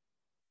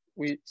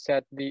we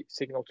set the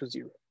signal to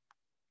 0.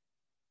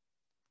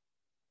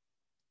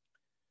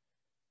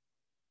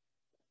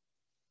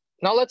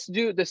 Now let's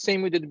do the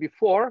same we did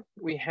before.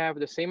 We have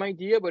the same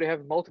idea, but we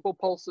have multiple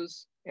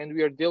pulses, and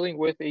we are dealing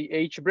with a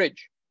H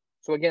bridge.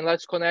 So again,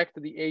 let's connect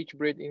the H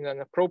bridge in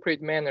an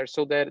appropriate manner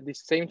so that the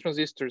same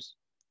transistors,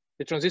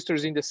 the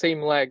transistors in the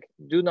same leg,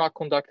 do not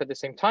conduct at the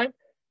same time.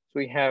 So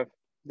we have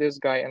this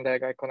guy and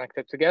that guy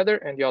connected together,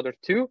 and the other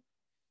two.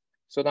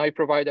 So now we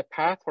provide a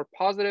path for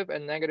positive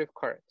and negative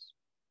currents.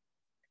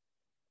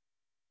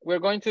 We're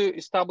going to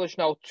establish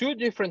now two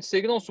different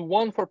signals,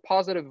 one for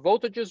positive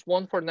voltages,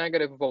 one for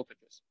negative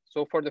voltages.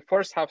 So for the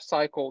first half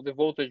cycle, the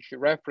voltage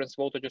reference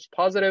voltage is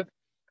positive.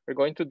 We're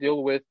going to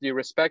deal with the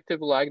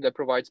respective leg that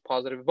provides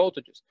positive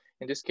voltages,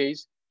 in this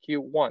case,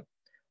 Q1.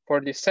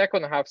 For the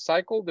second half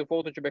cycle, the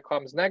voltage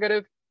becomes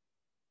negative.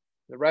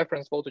 The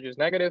reference voltage is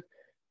negative.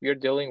 We are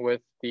dealing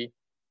with the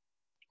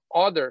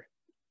other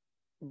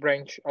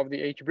branch of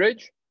the H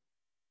bridge,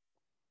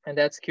 and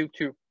that's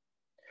Q2.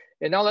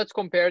 And now let's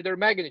compare their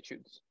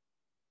magnitudes.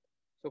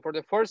 So for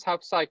the first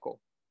half cycle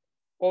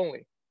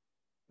only,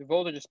 the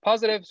voltage is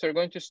positive, so you're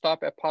going to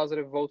stop at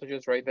positive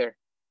voltages right there.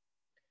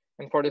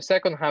 And for the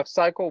second half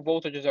cycle,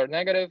 voltages are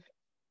negative.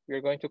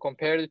 We're going to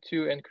compare the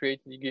two and create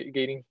the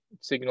gating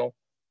signal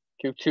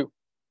Q2.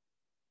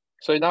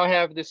 So you now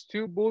have these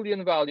two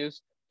Boolean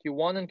values,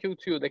 Q1 and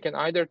Q2, that can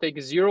either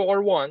take 0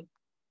 or 1.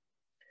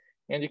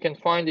 And you can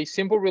find a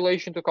simple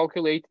relation to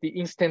calculate the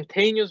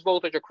instantaneous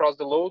voltage across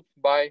the load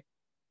by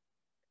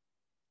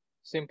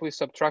simply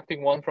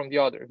subtracting one from the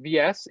other.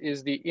 Vs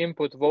is the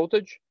input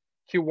voltage,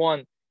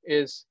 Q1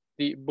 is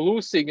the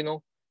blue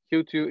signal,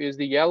 Q2 is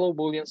the yellow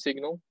Boolean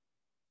signal.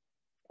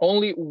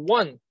 Only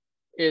one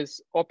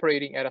is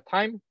operating at a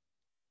time.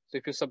 So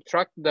if you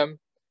subtract them,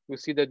 you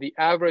see that the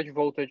average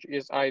voltage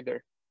is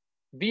either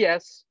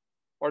Vs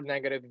or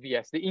negative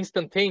Vs. The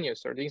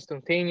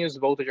instantaneous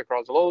voltage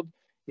across the load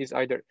is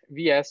either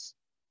Vs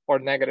or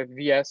negative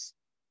Vs.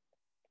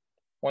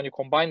 When you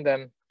combine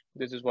them,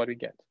 this is what we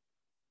get.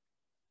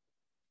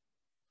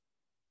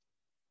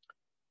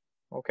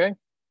 Okay.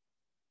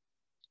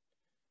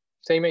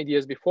 Same idea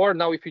as before.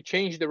 Now, if you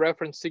change the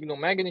reference signal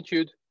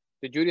magnitude,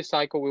 the duty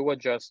cycle will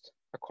adjust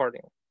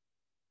accordingly.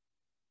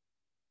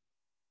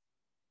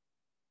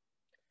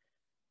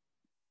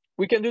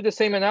 We can do the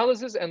same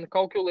analysis and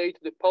calculate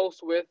the pulse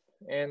width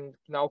and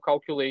now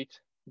calculate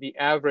the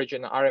average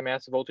and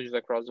RMS voltages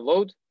across the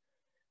load.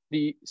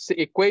 The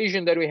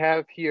equation that we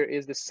have here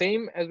is the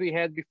same as we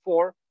had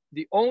before.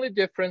 The only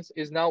difference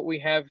is now we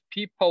have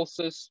P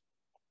pulses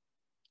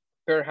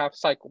per half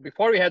cycle.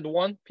 Before we had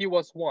 1, P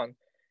was 1.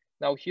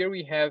 Now here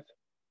we have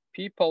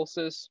P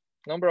pulses,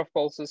 number of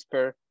pulses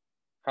per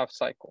half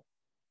cycle.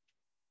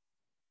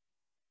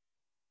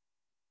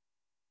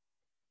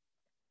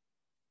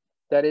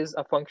 That is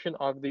a function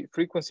of the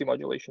frequency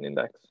modulation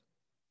index.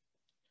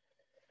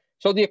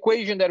 So the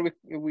equation that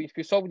if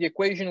we solve the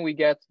equation, we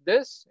get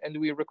this, and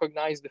we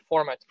recognize the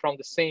format from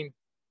the same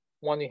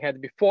one we had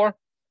before.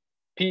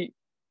 P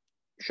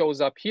shows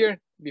up here.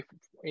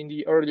 In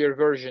the earlier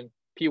version,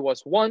 P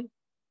was 1.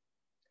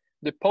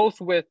 The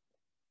pulse width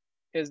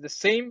is the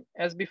same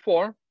as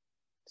before,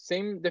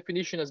 same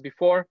definition as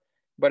before,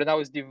 but now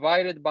is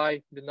divided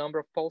by the number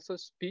of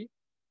pulses, P.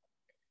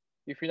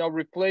 If you now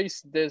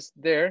replace this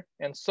there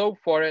and solve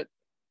for it,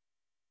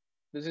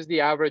 this is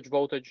the average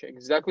voltage,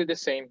 exactly the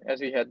same as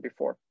we had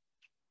before.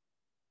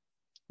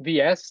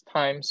 Vs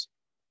times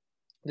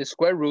the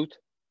square root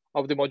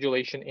of the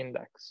modulation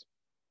index.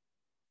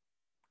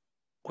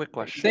 Quick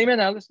question. Same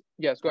analysis.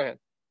 Yes, go ahead.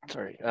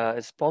 Sorry,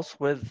 is pulse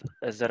width,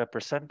 is that a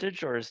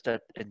percentage or is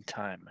that in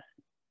time?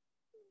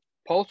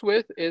 Pulse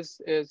width is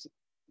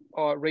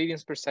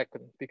radians per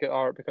second because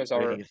our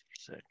Radians per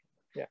second.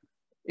 Yeah,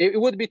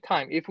 it would be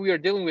time. If we are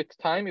dealing with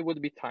time, it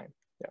would be time.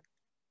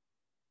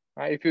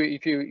 Yeah. If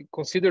you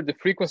consider the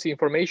frequency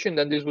information,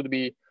 then this would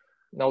be,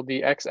 now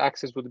the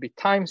x-axis would be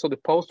time. So the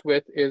pulse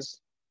width is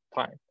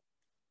time.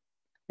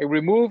 I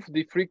remove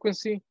the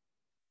frequency.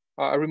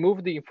 I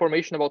remove the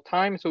information about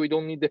time, so we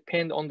don't need to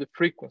depend on the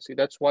frequency.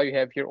 That's why you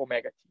have here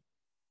omega t.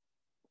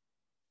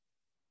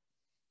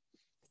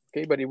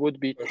 Okay, but it would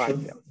be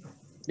time. Yeah.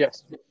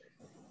 Yes.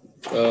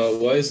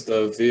 Why is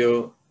the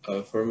VO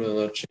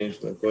formula not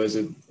changed? Like, why is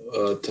it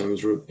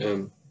times root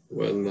m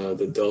when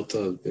the delta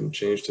has been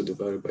changed to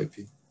divided by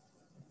p?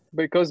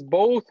 Because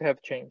both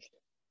have changed.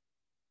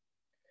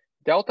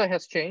 Delta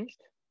has changed,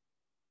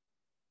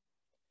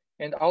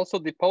 and also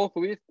the pulse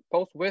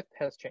width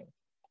has changed.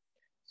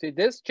 See,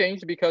 this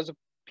changed because of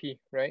p,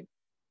 right?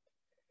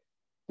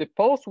 The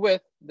pulse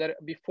width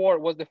that before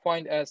was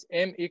defined as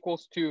m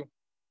equals to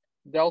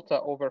delta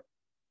over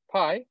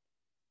pi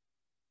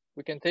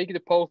we can take the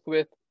pulse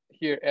width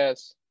here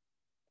as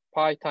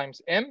pi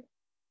times m.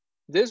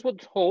 This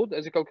would hold,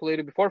 as you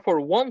calculated before, for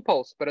one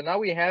pulse, but now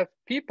we have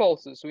p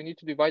pulses, so we need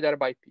to divide that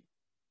by p.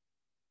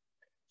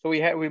 So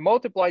we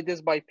multiply this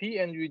by p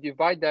and we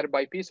divide that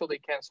by p so they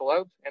cancel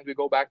out, and we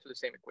go back to the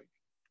same equation.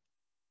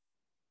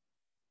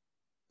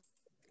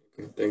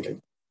 Okay, thank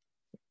you.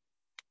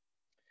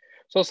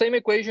 So same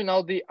equation,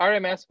 now the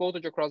RMS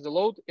voltage across the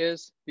load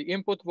is the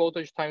input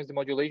voltage times the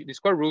modulation, the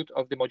square root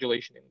of the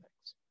modulation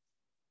index.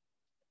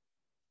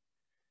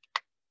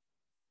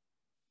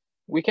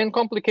 We can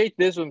complicate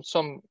this with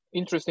some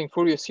interesting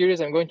Fourier series.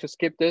 I'm going to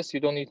skip this.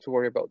 You don't need to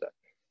worry about that.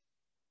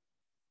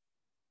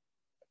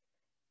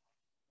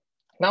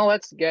 Now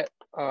let's get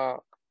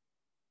to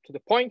the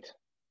point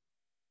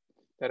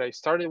that I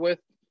started with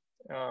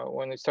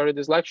when I started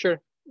this lecture.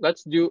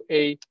 Let's do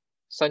a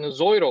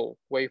sinusoidal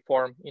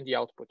waveform in the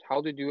output. How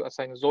do you do a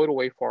sinusoidal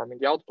waveform in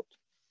the output?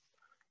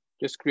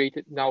 Just create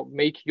it. Now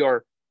make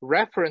your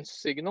reference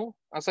signal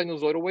a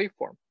sinusoidal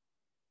waveform.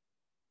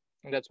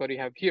 And that's what we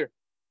have here.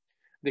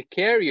 The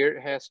carrier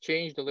has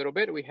changed a little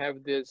bit. We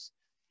have this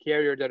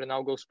carrier that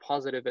now goes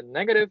positive and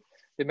negative.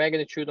 The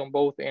magnitude on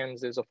both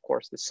ends is, of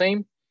course, the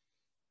same.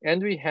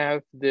 And we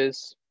have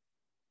this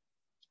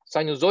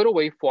sinusoidal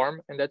waveform,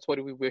 and that's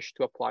what we wish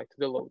to apply to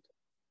the load.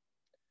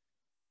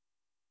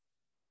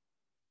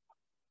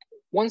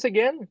 Once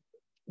again,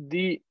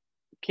 the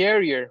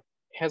carrier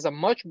has a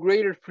much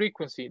greater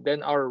frequency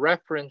than our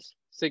reference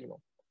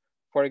signal.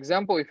 For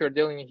example, if you're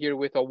dealing here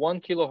with a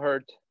 1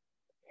 kilohertz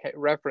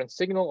reference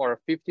signal or a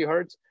 50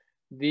 hertz,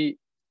 the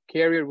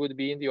carrier would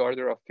be in the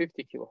order of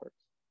 50 kilohertz.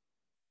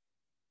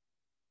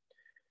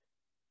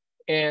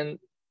 And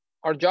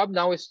our job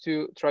now is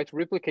to try to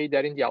replicate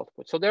that in the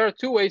output. So there are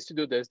two ways to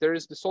do this. There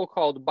is the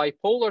so-called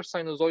bipolar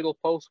sinusoidal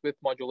pulse with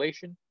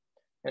modulation,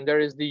 and there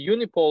is the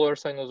unipolar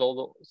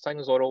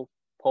sinusoidal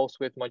pulse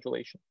with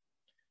modulation.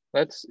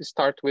 Let's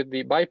start with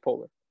the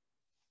bipolar.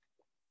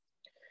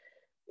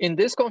 In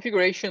this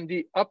configuration,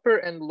 the upper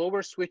and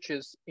lower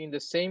switches in the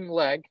same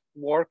leg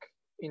work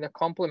in a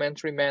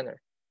complementary manner.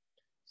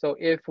 So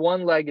if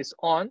one leg is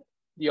on,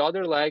 the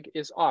other leg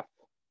is off.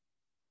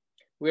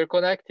 We are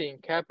connecting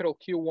capital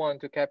Q1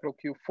 to capital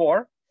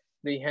Q4.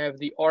 They have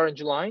the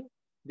orange line.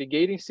 The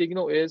gating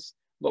signal is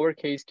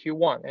lowercase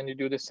q1, and you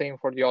do the same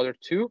for the other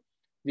two.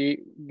 The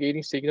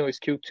gating signal is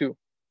Q2.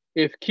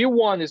 If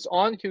Q1 is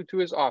on,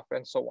 Q2 is off,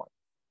 and so on.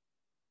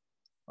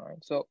 All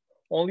right, so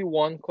only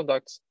one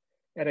conducts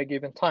at a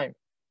given time.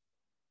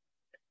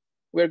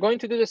 We're going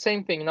to do the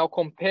same thing. Now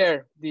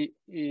compare the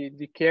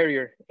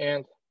carrier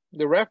and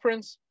the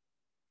reference.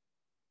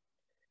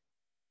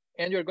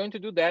 And you're going to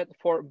do that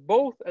for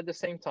both at the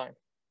same time,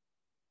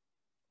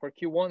 for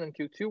Q1 and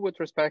Q2 with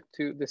respect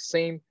to the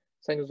same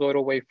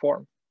sinusoidal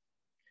waveform.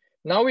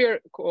 Now we are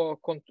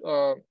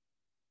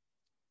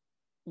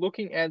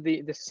looking at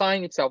the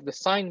sign itself. The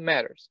sign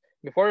matters.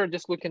 Before you're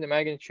just looking at the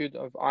magnitude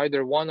of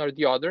either one or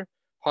the other,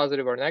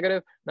 positive or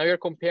negative. Now you're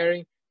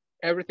comparing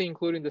everything,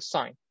 including the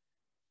sign.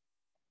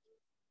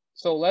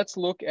 So let's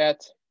look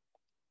at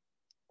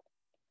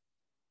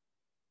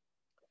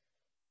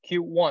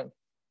Q1,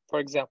 for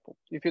example.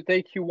 If you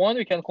take Q1,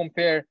 we can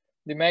compare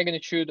the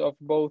magnitude of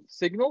both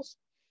signals,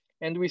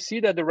 and we see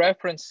that the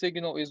reference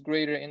signal is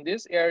greater in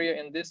this area,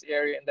 in this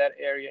area, in that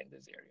area, in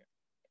this area.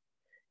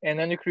 And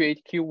then you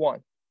create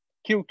Q1.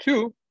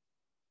 Q2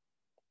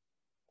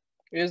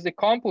 is the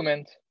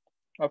complement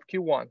of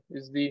Q1,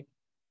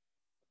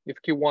 if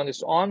Q1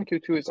 is on,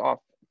 Q2 is off.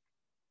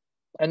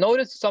 And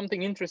notice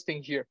something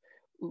interesting here.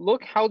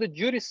 Look how the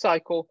duty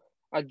cycle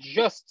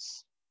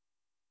adjusts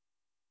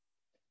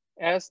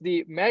as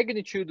the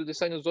magnitude of the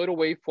sinusoidal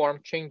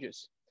waveform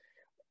changes.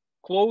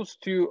 Close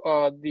to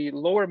the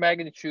lower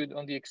magnitude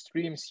on the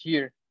extremes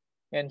here.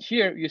 And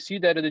here you see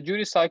that the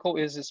duty cycle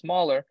is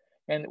smaller.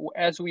 And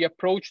as we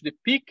approach the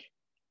peak,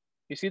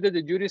 you see that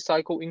the duty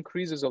cycle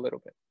increases a little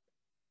bit.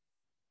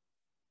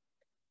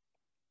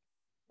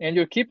 And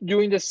you keep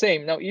doing the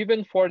same. Now,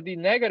 even for the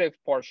negative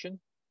portion,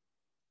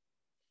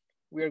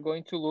 we are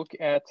going to look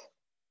at,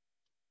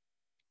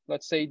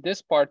 let's say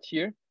this part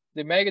here,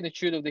 the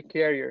magnitude of the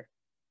carrier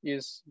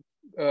is,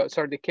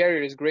 the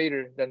carrier is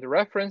greater than the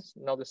reference.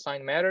 Now the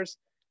sign matters.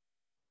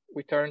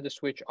 We turn the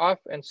switch off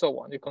and so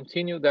on. You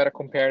continue that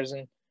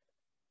comparison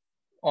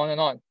on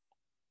and on.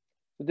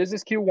 So this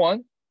is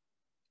Q1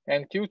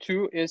 and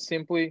Q2 is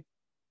simply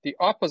the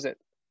opposite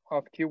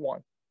of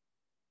Q1.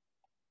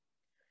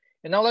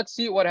 And now let's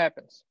see what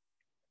happens.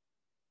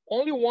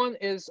 Only one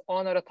is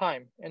on at a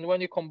time. And when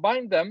you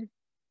combine them,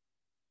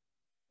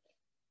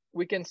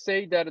 we can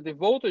say that the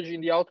voltage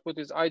in the output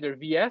is either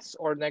Vs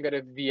or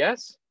negative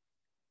Vs.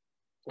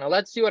 Now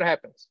let's see what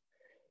happens.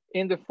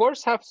 In the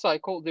first half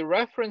cycle, the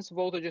reference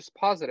voltage is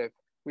positive.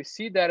 We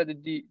see that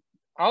the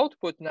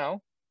output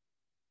now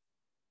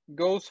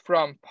goes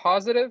from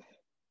positive,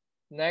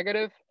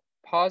 negative,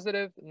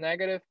 positive,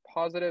 negative,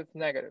 positive,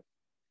 negative.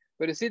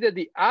 But you see that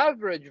the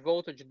average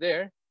voltage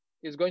there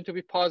is going to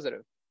be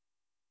positive.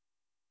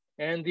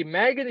 And the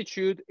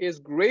magnitude is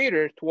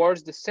greater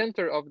towards the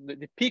center of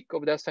the peak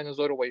of that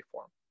sinusoidal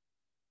waveform.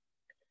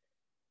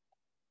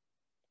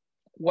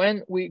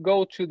 When we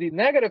go to the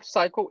negative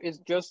cycle, it's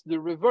just the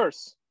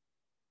reverse.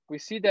 We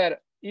see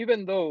that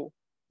even though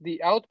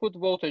the output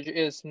voltage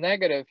is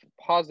negative,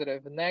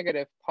 positive,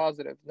 negative,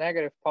 positive,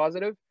 negative,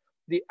 positive,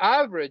 the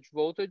average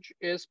voltage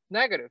is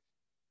negative.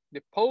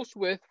 The post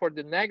width for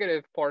the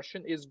negative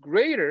portion is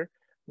greater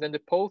than the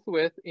post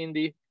width in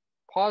the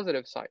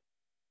positive side.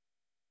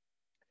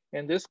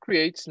 And this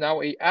creates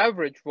now an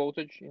average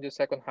voltage in the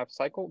second half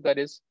cycle that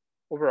is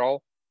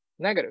overall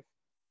negative.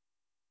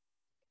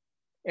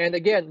 And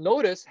again,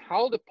 notice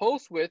how the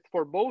post width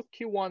for both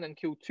Q1 and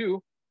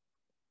Q2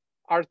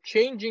 are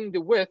changing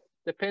the width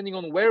depending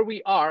on where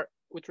we are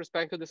with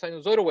respect to the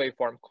sinusoidal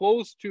waveform.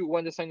 Close to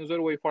when the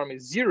sinusoidal waveform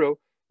is 0,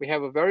 we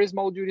have a very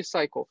small duty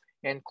cycle,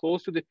 and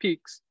close to the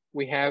peaks,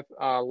 we have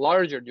a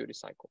larger duty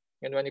cycle.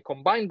 And when you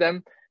combine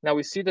them, now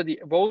we see that the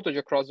voltage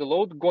across the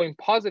load going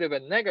positive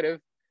and negative,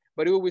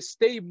 but it will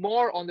stay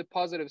more on the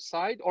positive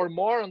side or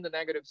more on the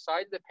negative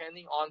side,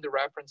 depending on the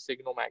reference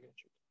signal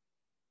magnitude.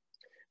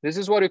 This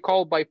is what we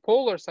call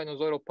bipolar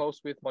sinusoidal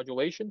pulse width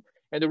modulation.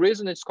 And the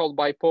reason it's called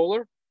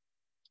bipolar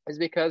is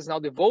because now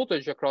the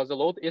voltage across the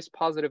load is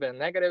positive and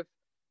negative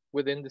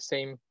within the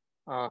same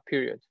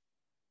period.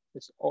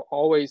 It's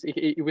always,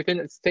 within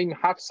the same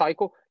half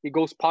cycle, it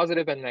goes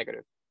positive and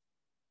negative.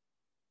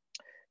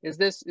 Is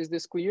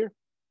this clear?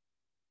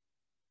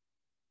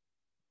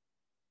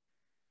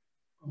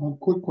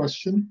 Quick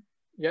question.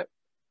 Yep.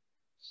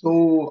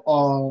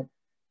 So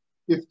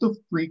if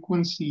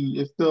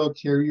the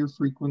carrier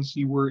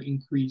frequency were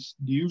increased,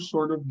 do you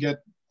sort of get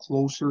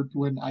closer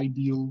to an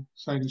ideal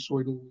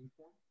sinusoidal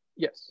waveform?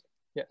 Yes,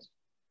 yes.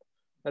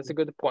 That's a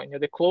good point. Yeah,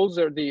 the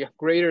closer, the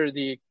greater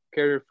the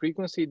carrier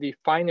frequency, the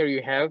finer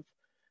you have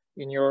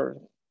in your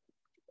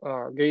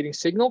gating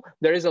signal.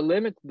 There is a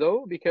limit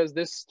though, because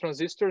these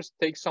transistors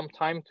take some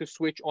time to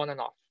switch on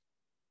and off.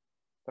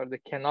 So they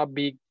cannot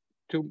be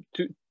too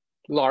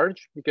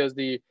large because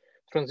the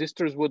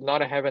transistors would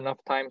not have enough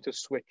time to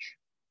switch.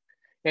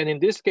 And in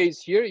this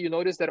case here, you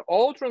notice that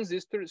all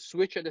transistors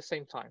switch at the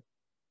same time.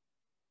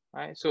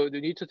 Right? So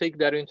you need to take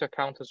that into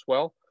account as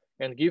well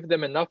and give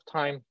them enough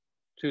time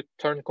to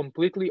turn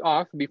completely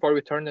off before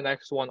we turn the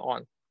next one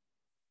on.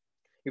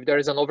 If there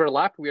is an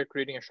overlap, we are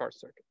creating a short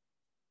circuit.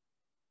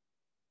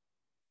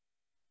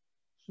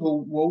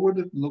 So what would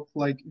it look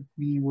like if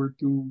we were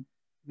to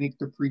make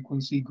the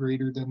frequency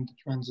greater than the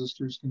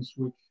transistors can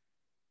switch?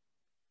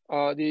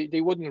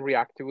 They wouldn't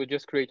react. It would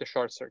just create a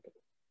short circuit.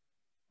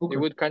 Okay. They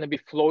would kind of be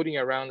floating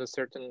around a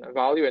certain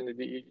value, and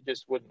it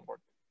just wouldn't work.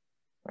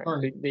 Right?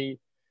 All right. They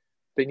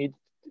need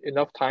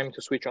enough time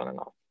to switch on and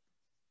off.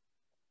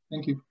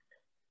 Thank you.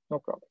 No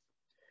problem.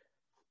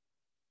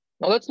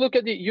 Now let's look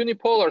at the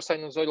unipolar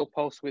sinusoidal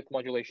pulse width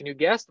modulation. You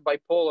guessed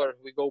bipolar,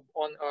 we go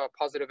on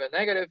positive and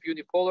negative.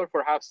 Unipolar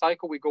for half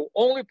cycle, we go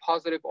only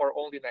positive or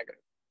only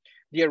negative.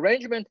 The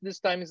arrangement this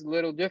time is a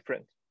little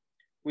different.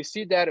 We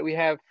see that we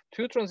have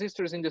two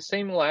transistors in the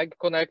same leg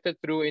connected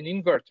through an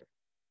inverter.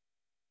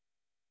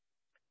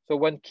 So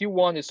when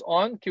Q1 is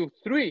on,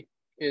 Q3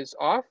 is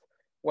off.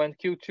 When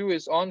Q2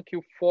 is on,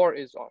 Q4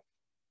 is off.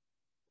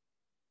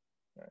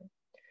 Right.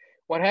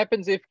 What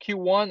happens if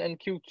Q1 and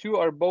Q2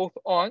 are both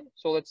on?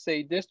 So let's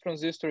say this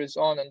transistor is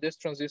on and this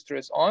transistor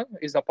is on,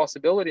 is a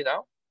possibility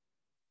now.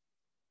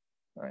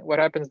 Right. What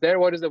happens there?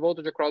 What is the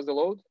voltage across the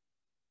load?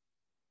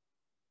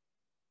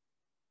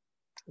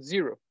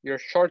 0. You're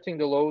shorting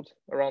the load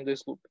around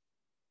this loop.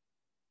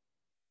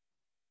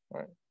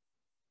 Right.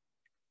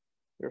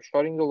 You're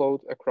shorting the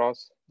load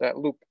across that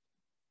loop.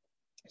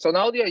 So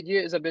now the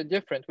idea is a bit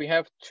different. We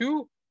have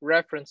two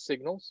reference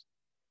signals.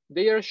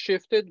 They are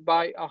shifted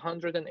by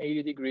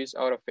 180 degrees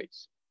out of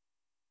phase.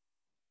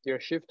 They are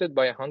shifted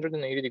by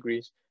 180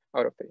 degrees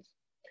out of phase.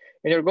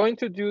 And you're going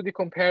to do the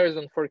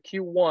comparison for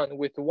Q1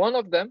 with one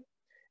of them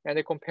and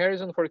the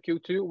comparison for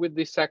Q2 with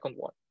the second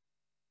one.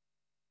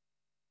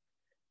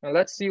 Now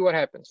let's see what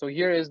happens. So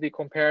here is the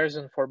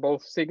comparison for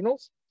both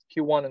signals,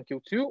 Q1 and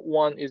Q2.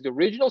 One is the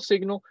original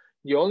signal.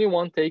 The only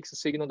one takes a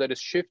signal that is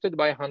shifted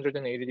by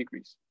 180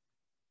 degrees.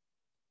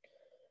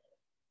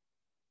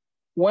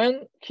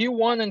 When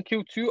Q1 and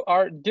Q2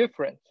 are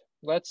different,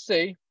 let's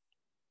say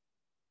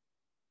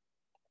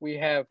we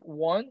have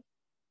 1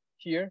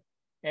 here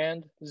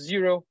and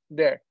 0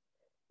 there.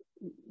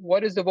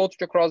 What is the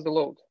voltage across the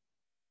load?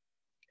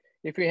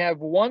 If we have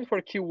 1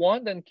 for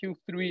Q1, then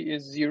Q3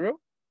 is 0.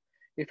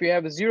 If we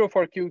have 0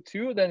 for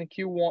Q2, then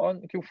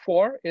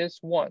Q4 is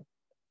 1.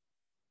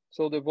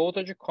 So the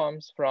voltage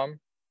comes from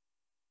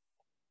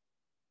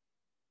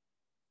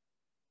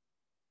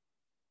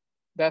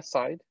that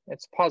side,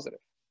 it's positive.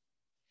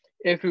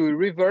 If we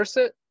reverse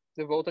it,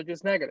 the voltage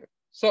is negative.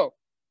 So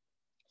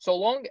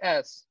long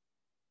as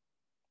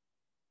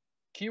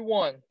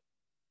Q1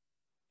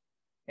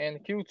 and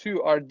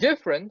Q2 are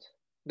different,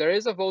 there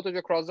is a voltage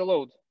across the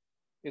load.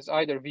 It's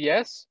either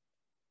Vs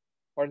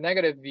or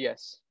negative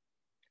Vs.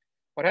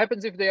 What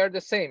happens if they are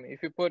the same?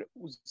 If you put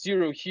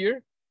 0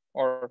 here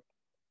or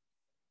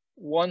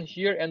 1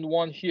 here and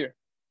 1 here,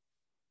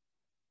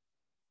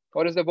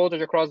 what is the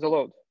voltage across the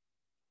load?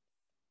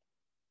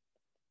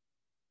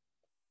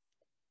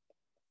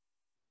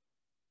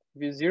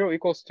 V0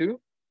 equals to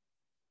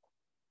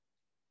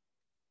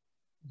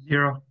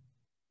 0.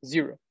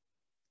 0.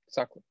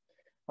 Exactly.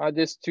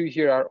 These two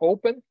here are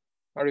open.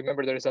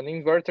 Remember, there is an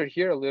inverter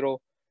here, a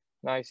little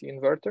nice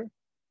inverter.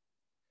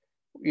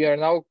 We are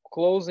now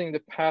closing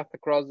the path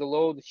across the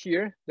load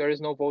here. There is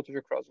no voltage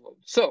across the load.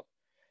 So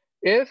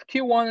if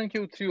Q1 and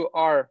Q2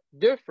 are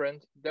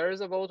different, there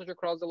is a voltage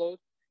across the load.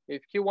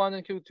 If Q1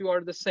 and Q2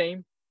 are the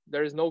same,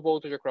 there is no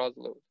voltage across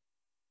the load.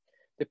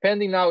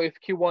 Depending now if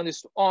Q1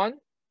 is on,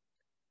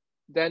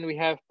 then we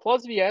have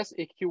plus Vs.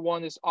 If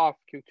Q1 is off,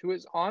 Q2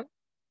 is on,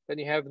 then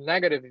you have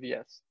negative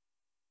Vs.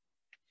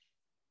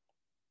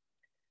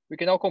 We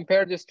can now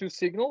compare these two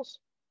signals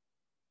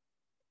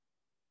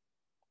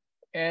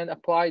and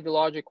apply the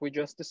logic we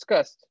just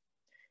discussed.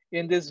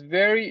 In this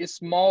very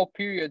small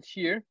period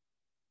here,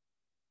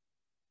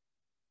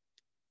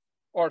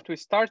 or to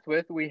start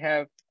with, we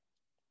have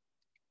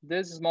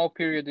this small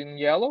period in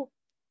yellow.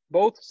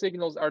 Both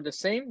signals are the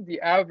same.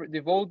 The average,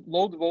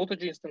 load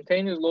voltage,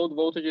 instantaneous load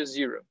voltage is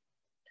 0.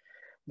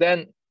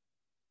 Then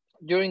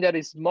during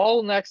that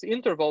small next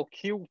interval,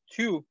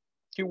 Q2,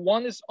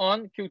 Q1 is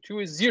on,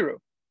 Q2 is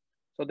 0.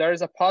 So there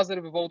is a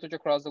positive voltage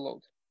across the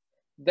load.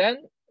 Then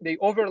they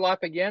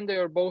overlap again, they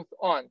are both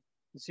on,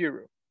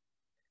 0.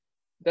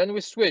 Then we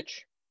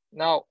switch.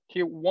 Now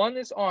Q1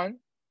 is on,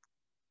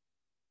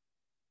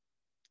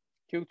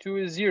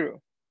 Q2 is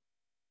 0.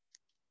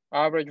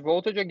 Average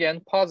voltage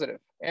again positive,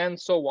 and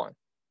so on.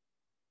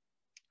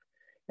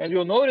 And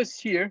you'll notice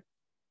here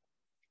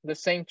the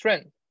same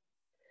trend.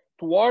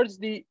 Towards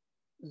the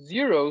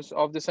zeros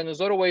of the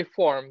sinusoidal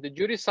waveform, the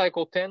duty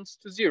cycle tends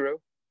to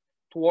 0.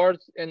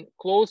 Towards and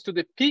close to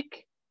the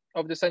peak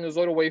of the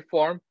sinusoidal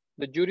waveform,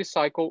 the duty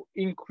cycle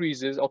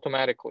increases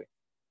automatically.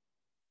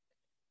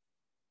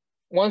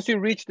 Once you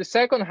reach the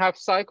second half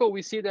cycle,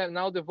 we see that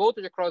now the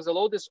voltage across the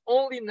load is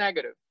only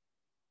negative.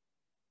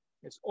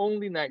 It's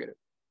only negative.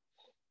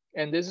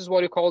 And this is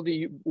what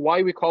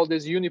why we call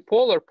this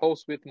unipolar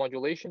pulse width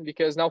modulation,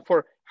 because now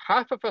for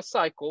half of a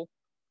cycle,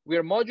 we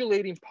are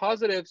modulating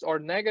positives or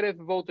negative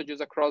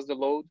voltages across the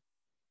load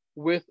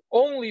with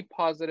only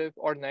positive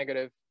or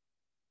negative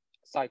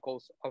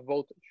cycles of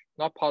voltage,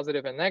 not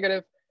positive and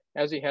negative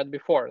as we had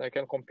before. I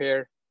can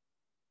compare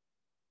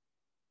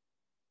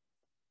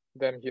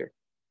them here.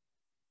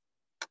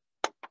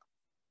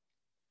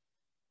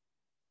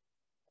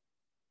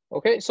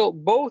 Okay, so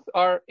both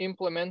are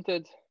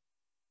implemented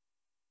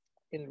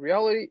in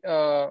reality.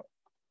 The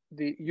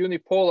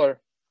unipolar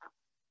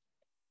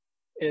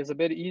is a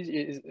bit easy,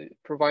 it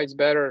provides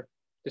better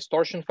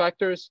distortion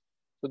factors.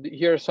 So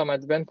here are some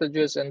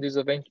advantages and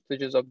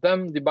disadvantages of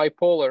them. The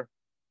bipolar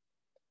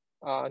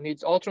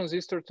needs all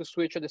transistors to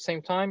switch at the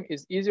same time,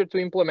 is easier to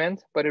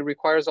implement, but it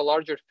requires a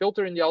larger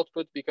filter in the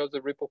output because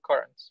of ripple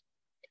currents.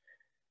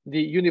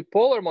 The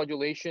unipolar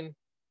modulation,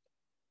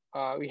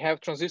 we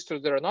have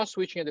transistors that are not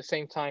switching at the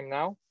same time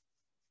now.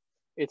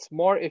 It's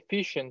more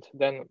efficient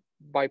than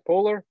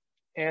bipolar,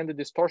 and the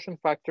distortion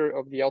factor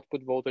of the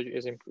output voltage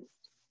is improved.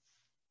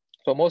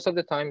 So most of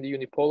the time, the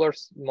unipolar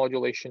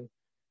modulation,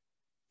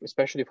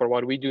 especially for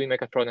what we do in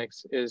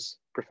mechatronics, is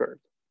preferred.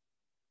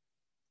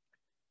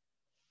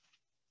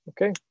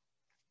 Okay,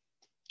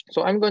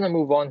 so I'm going to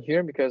move on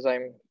here because I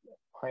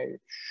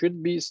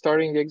should be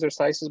starting the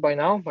exercises by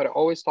now, but I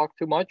always talk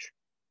too much.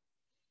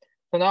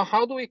 So now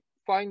how do we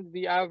find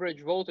the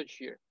average voltage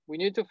here? We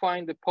need to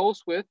find the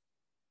pulse width,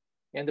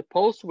 and the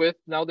pulse width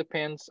now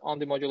depends on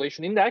the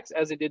modulation index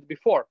as it did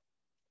before.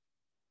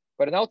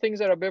 But now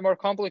things are a bit more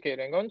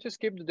complicated. I'm going to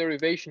skip the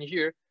derivation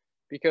here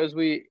because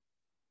we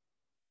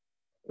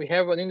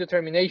have an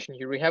indetermination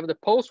here. We have the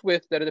pulse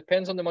width that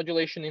depends on the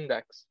modulation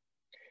index.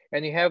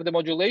 And you have the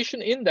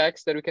modulation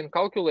index that we can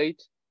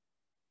calculate.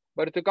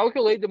 But to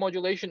calculate the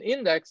modulation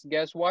index,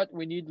 guess what?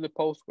 We need the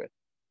pulse width.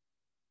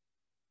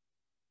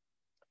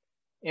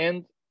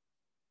 And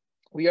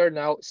we are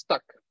now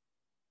stuck.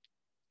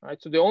 All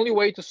right, so the only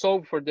way to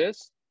solve for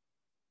this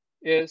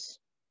is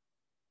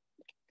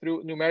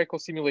through numerical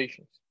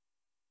simulations.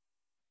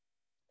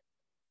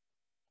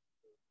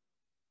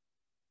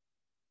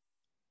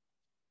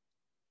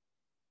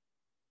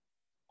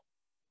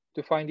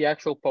 To find the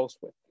actual pulse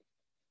width.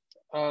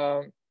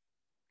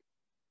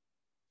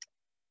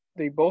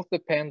 They both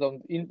depend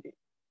on in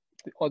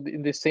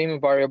the same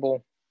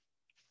variable.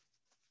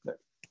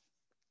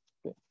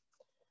 Okay.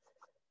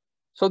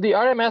 So the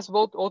RMS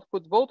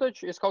output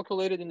voltage is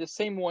calculated in the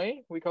same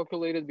way we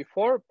calculated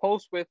before.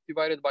 Pulse width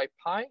divided by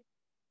pi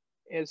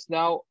is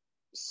now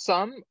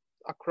sum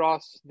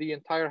across the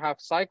entire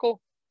half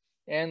cycle.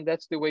 And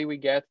that's the way we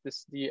get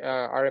the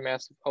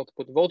RMS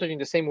output voltage in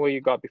the same way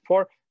you got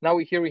before. Now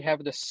here we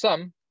have the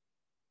sum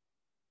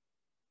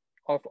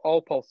of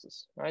all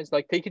pulses, right? It's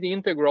like taking the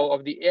integral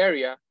of the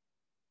area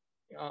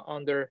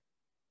under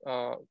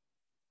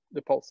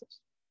the pulses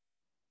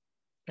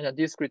in a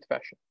discrete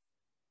fashion.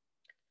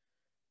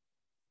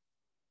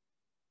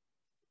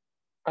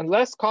 And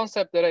last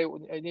concept that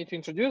I need to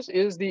introduce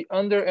is the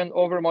under and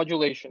over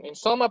modulation. In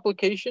some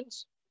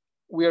applications,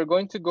 we are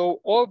going to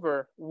go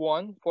over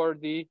 1 for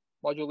the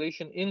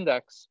modulation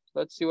index.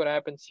 Let's see what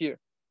happens here.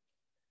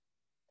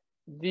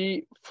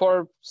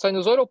 For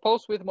sinusoidal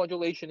pulse width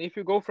modulation, if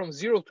you go from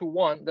 0 to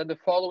 1, then the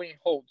following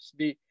holds.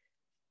 The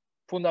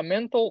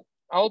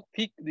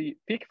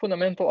peak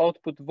fundamental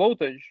output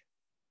voltage,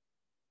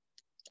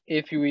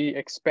 if we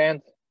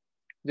expand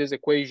this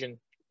equation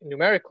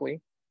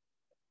numerically,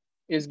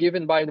 is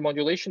given by the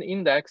modulation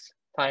index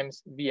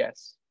times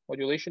Vs.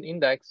 Modulation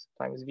index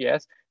times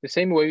Vs, the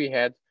same way we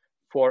had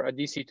for a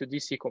DC to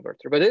DC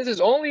converter. But this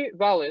is only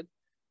valid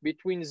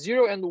between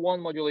 0 and 1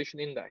 modulation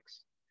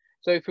index.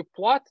 So if you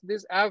plot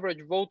this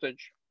average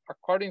voltage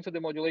according to the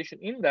modulation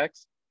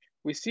index,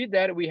 we see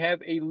that we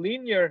have a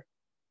linear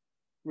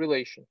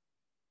relation.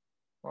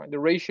 Right? The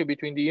ratio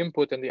between the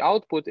input and the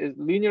output is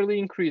linearly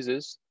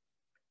increases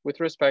with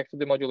respect to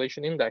the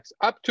modulation index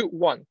up to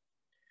 1.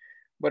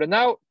 But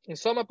now, in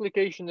some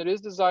application, it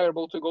is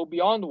desirable to go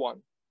beyond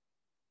 1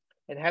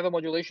 and have a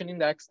modulation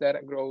index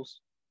that grows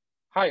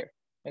higher.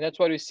 And that's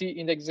what we see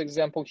in this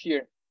example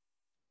here.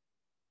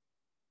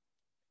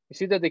 You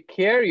see that the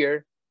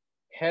carrier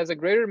has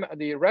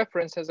the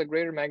reference has a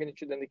greater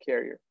magnitude than the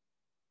carrier.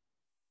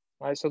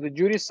 All right, so the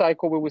duty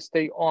cycle will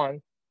stay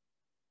on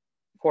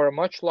for a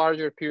much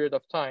larger period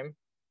of time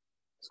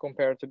as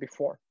compared to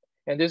before.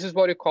 And this is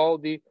what we call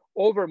the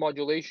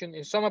overmodulation.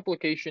 In some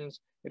applications,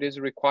 it is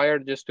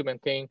required just to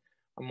maintain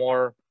a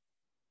more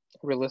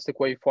realistic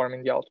waveform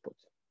in the output.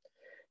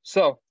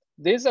 So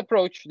this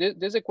approach,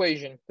 this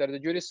equation that the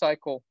duty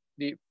cycle,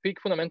 the peak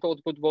fundamental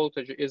output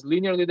voltage is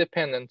linearly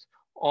dependent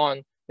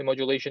on the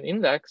modulation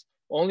index,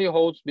 only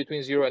holds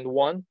between 0 and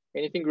 1.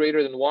 Anything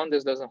greater than 1,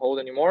 this doesn't hold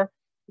anymore.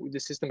 The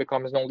system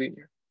becomes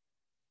nonlinear.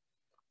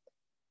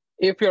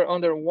 If you're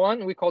under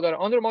 1, we call that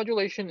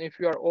undermodulation. If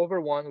you are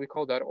over 1, we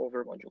call that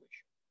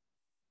overmodulation.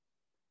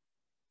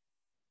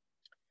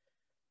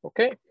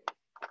 Okay.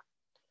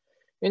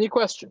 Any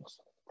questions?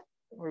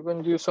 We're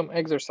going to do some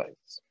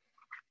exercises.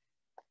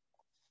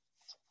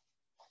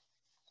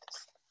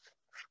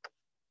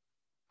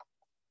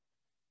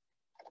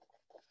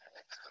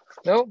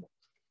 No?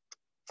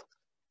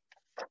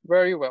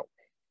 Very well.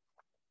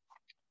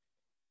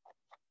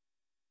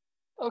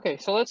 Okay,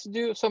 so let's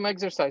do some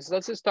exercises.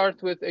 Let's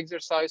start with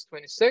exercise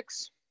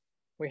 26.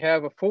 We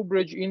have a full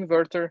bridge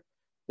inverter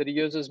that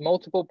uses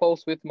multiple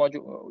pulse width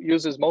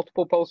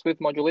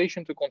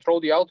modulation to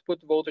control the output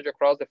voltage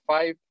across the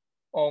 5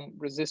 ohm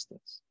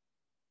resistance.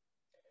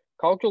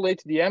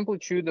 Calculate the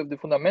amplitude of the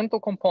fundamental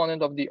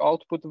component of the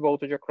output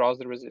voltage across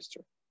the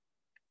resistor.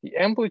 The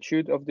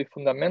amplitude of the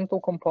fundamental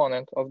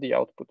component of the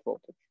output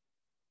voltage.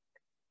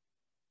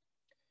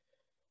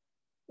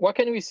 What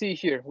can we see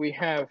here? We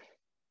have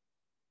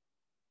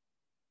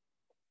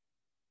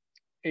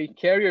a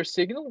carrier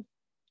signal,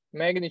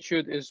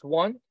 magnitude is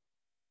 1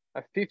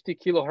 at 50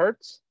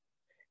 kilohertz,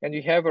 and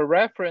you have a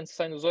reference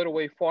sinusoidal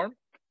waveform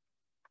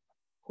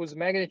whose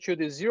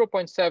magnitude is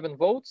 0.7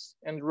 volts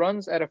and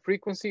runs at a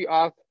frequency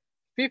of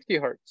 50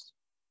 hertz.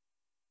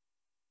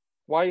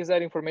 Why is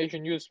that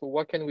information useful?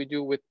 What can we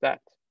do with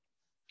that?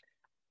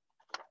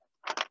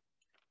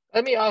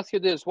 Let me ask you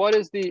this. What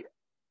is the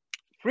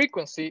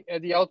frequency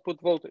at the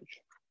output voltage?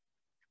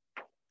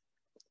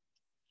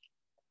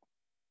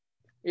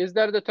 Is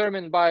that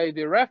determined by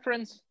the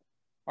reference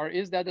or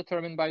is that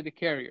determined by the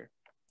carrier?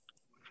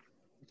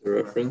 The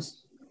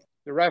reference.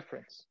 The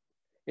reference.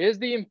 Is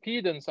the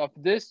impedance of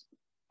this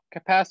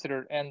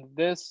capacitor and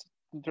this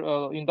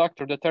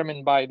inductor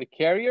determined by the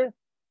carrier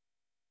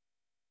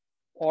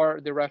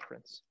or the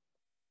reference?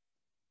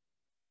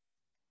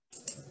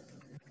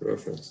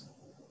 Reference.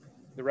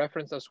 The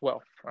reference as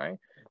well, right?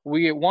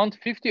 We want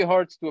 50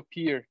 hertz to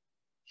appear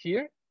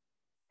here.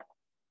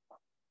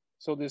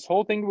 So this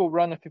whole thing will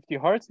run at 50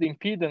 hertz. The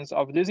impedance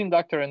of this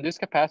inductor and this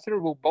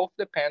capacitor will both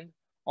depend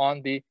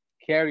on the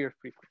carrier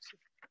frequency.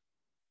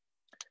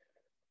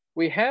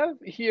 We have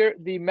here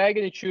the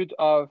magnitude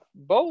of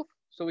both,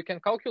 so we can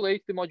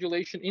calculate the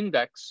modulation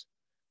index.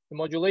 The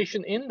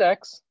modulation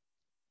index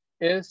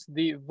is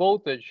the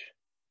voltage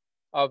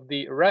of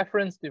the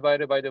reference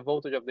divided by the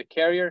voltage of the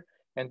carrier,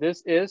 and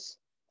this is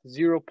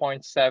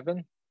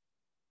 0.7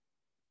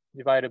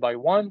 divided by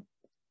 1,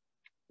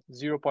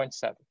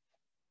 0.7.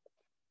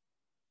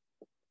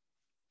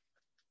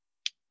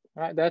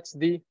 All right, that's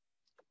the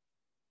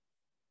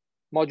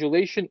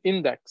modulation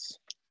index.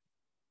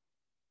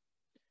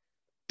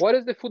 What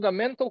is the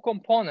fundamental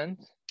component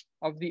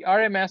of the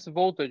RMS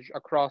voltage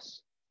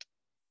across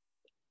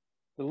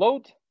the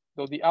load?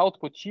 So the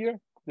output here,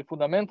 the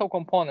fundamental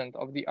component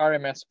of the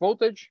RMS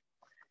voltage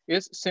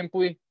is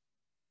simply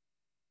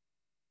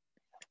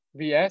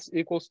Vs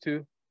equals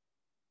to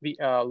the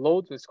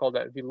load, let's call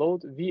that the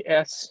load,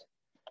 Vs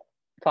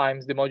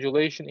times the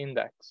modulation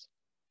index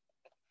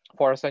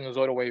for a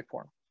sinusoidal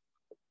waveform.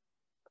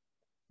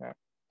 Yeah.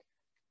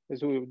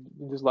 This is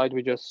the slide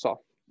we just saw.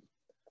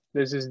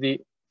 This is the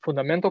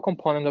fundamental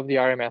component of the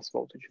RMS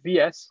voltage,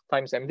 Vs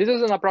times M. This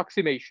is an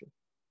approximation,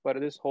 but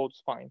this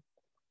holds fine.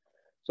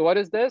 So what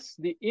is this?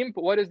 The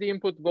input. What is the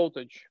input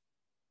voltage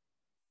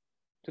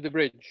to the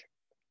bridge?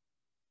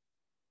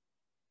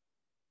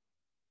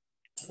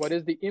 What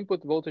is the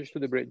input voltage to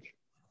the bridge?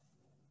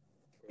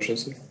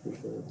 Efficiency.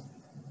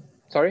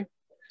 Sorry?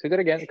 Say that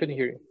again, I couldn't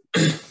hear you.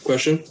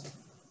 Question?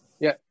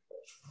 Yeah.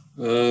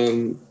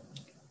 When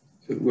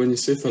you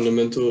say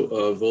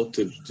fundamental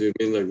voltage, do you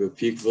mean like the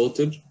peak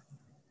voltage?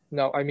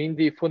 No, I mean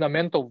the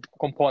fundamental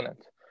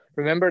component.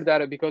 Remember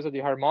that because of the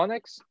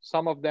harmonics,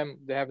 some of them,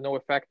 they have no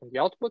effect on the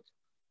output.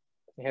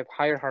 They have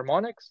higher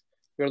harmonics.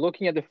 We're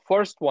looking at the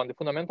first one, the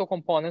fundamental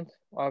component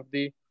of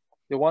the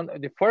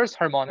first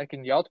harmonic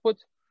in the output.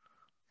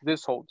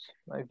 This holds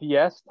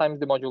Vs times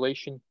the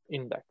modulation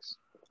index,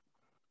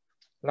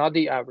 not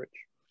the average.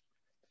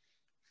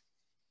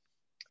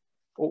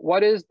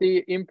 What is the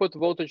input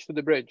voltage to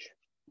the bridge?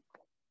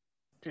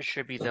 There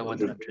should be the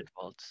 100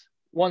 volts.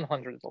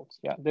 100 volts.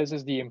 Yeah, this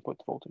is the input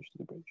voltage to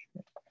the bridge.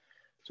 Yeah.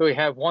 So we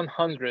have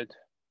 100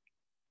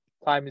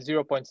 times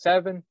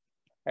 0.7,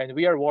 and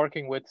we are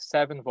working with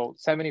 70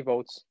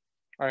 volts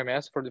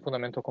RMS for the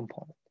fundamental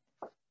component.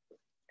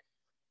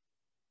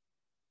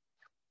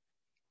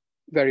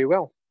 Very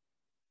well.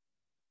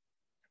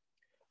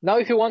 Now,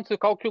 if you want to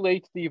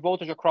calculate the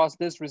voltage across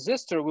this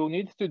resistor, we'll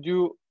need to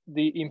do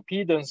the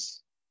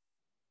impedance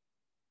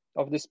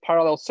of this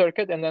parallel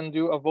circuit and then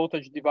do a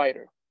voltage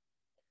divider.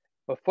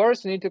 But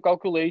first, we need to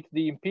calculate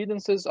the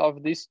impedances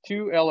of these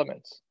two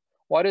elements.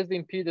 What is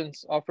the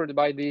impedance offered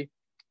by the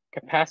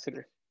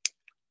capacitor?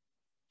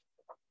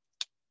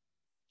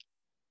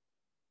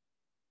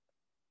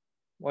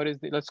 What is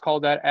the, let's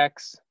call that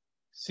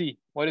XC.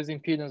 What is the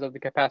impedance of the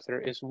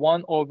capacitor? Is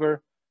 1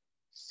 over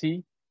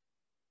C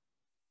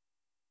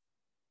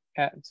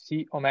at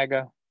C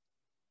omega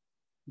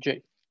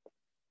J.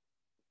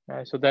 All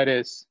right, so that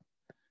is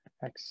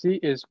XC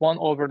is 1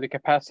 over the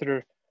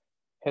capacitor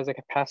has a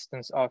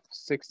capacitance of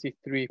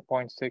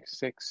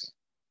 63.66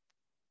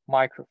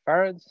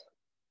 microfarads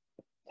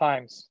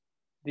times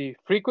the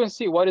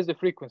frequency. What is the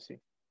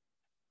frequency?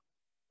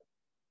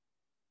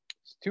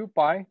 It's 2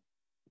 pi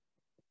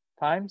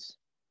times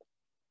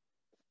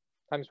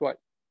what?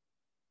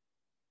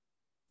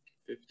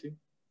 50.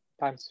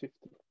 Times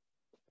 50.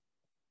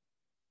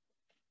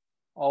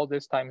 All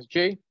this times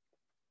J.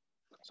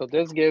 So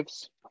this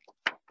gives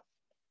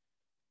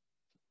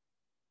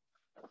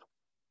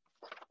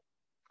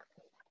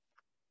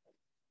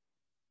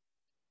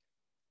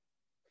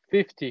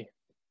 50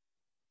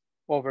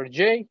 over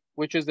J,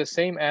 which is the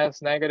same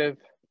as negative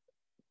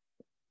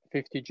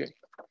 50J.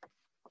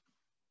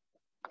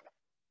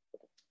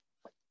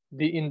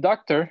 The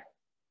inductor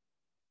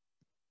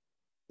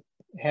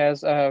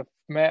has an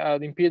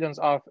impedance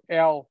of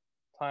L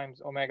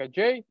times omega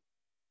J.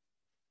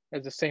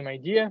 It's the same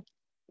idea.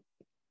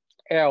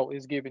 L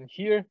is given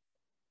here,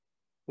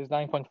 is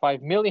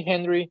 9.5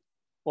 millihenry.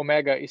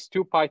 Omega is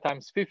 2 pi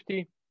times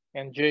 50,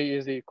 and J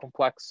is a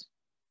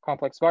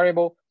complex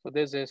variable. So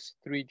this is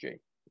 3J.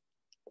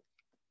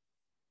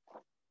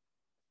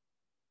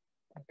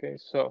 Okay,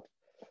 so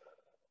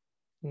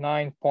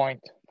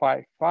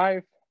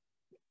 9.55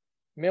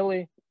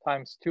 milli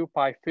times 2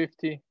 pi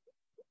 50,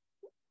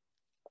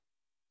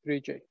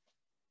 3J.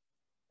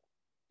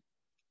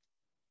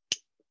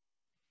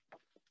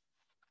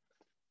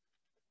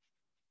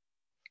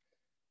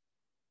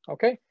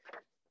 Okay,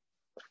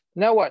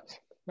 now what?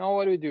 Now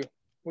what do we do?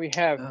 We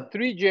have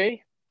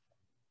 3J,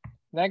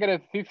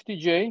 negative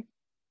 50J,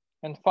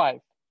 and 5.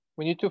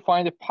 We need to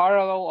find the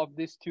parallel of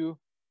these two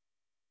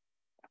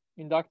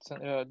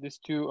these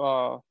two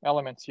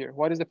elements here.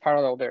 What is the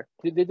parallel there?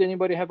 Did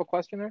anybody have a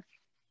question there?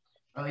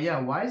 Yeah,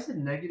 why is it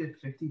negative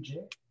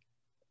 50J?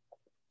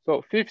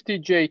 So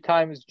 50J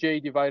times J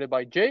divided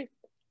by J.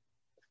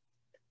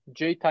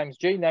 J times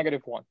J,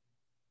 negative 1.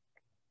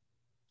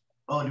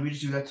 Oh, do we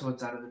just do that so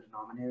it's out of the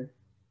denominator?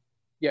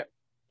 Yeah.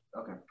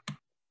 Okay.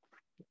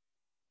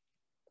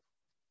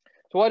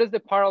 So what is the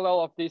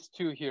parallel of these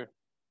two here?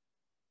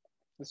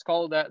 Let's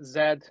call that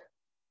Z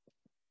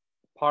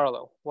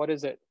parallel. What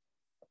is it?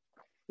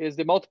 Is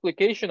the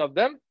multiplication of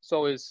them.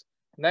 So is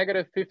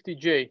negative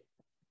 50J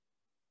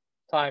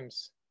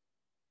times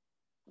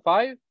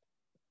 5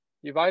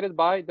 divided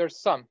by their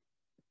sum,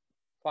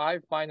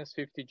 5 minus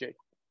 50J.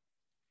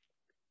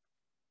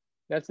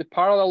 That's the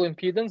parallel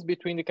impedance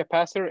between the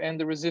capacitor and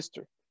the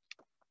resistor.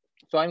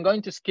 So I'm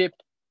going to skip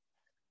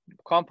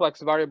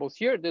complex variables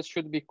here. This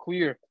should be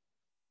clear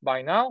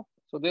by now.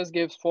 So this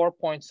gives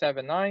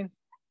 4.79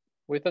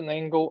 with an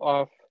angle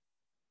of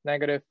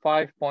negative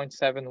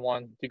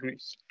 5.71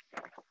 degrees.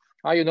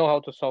 Now you know how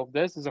to solve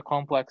this. It's a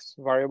complex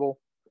variable.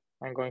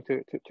 I'm going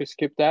to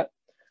skip that.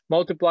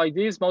 Multiply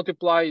these,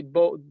 multiply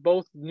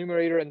both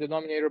numerator and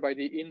denominator by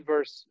the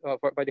inverse,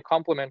 by the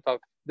complement of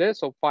this.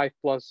 So 5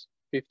 plus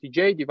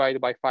 50J divided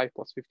by 5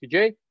 plus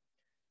 50J.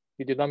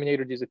 The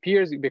denominator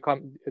disappears.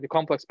 The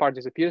complex part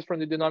disappears from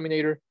the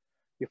denominator.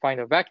 You find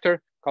a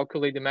vector,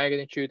 calculate the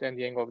magnitude and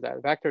the angle of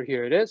that vector.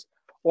 Here it is.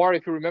 Or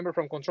if you remember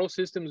from control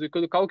systems, we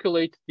could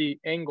calculate the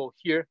angle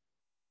here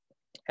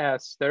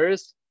as there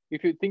is.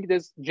 If you think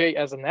this J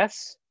as an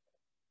S,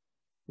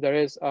 there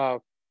is a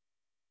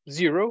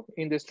 0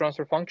 in this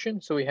transfer function.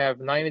 So we have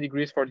 90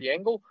 degrees for the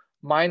angle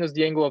minus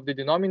the angle of the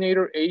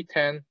denominator,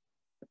 810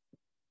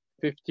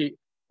 50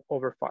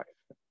 over 5.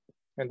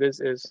 And this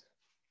is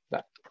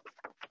that.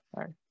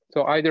 All right.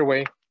 So either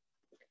way,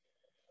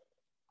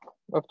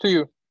 Up to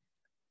you.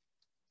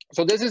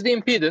 So this is the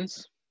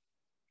impedance.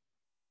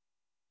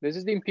 This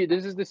is the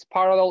this is this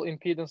parallel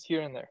impedance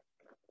here and there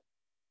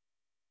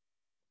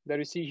that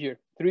you see here.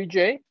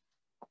 3J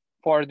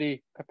for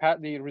the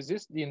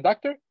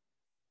inductor.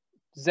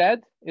 Z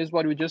is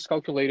what we just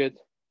calculated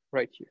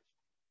right here.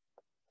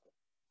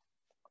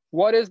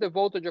 What is the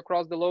voltage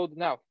across the load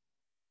now?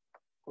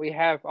 We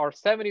have our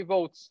 70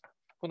 volts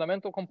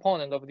fundamental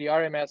component of the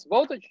RMS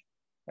voltage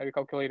that we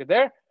calculated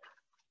there.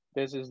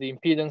 This is the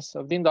impedance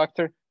of the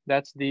inductor.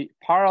 That's the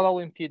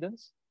parallel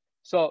impedance.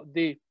 So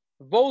the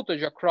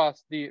voltage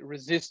across the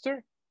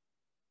resistor,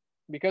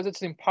 because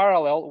it's in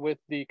parallel with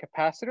the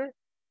capacitor,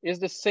 is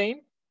the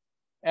same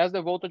as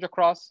the voltage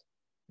across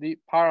the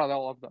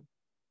parallel of them.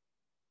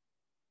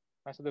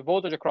 Right, so the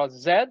voltage across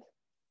Z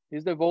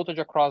is the voltage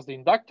across the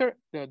inductor.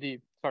 Sorry,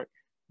 let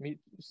me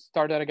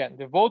start that again.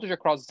 The voltage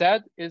across Z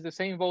is the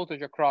same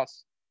voltage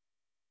across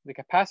the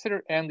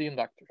capacitor and the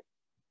inductor.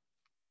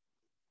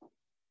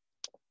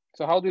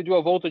 So how do we do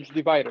a voltage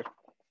divider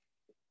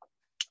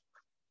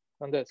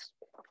on this?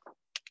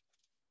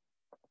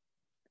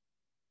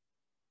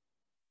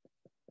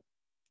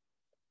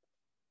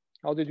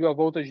 How do you do a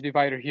voltage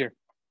divider here?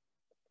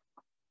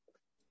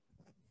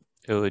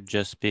 It would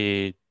just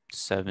be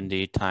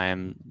 70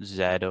 times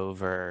Z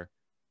over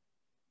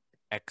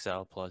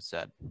XL plus Z.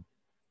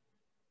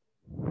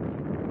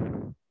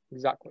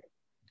 Exactly.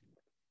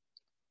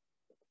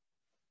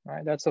 All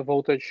right, that's a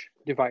voltage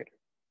divider.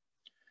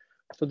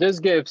 So this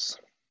gives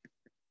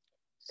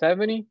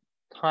 70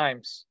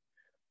 times,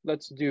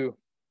 let's do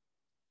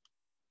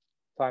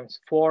times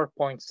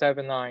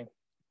 4.79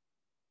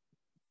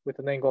 with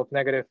an angle of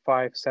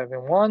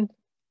 -571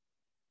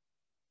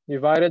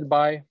 divided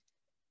by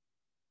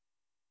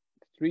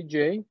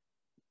 3J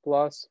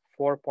plus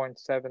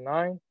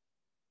 4.79,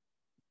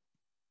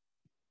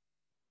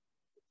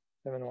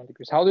 71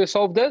 degrees. How do you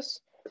solve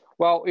this?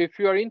 Well, if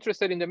you are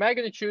interested in the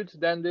magnitude,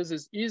 then this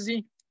is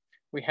easy.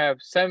 We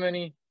have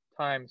 70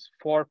 times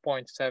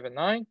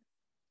 4.79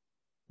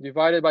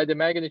 divided by the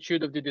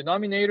magnitude of the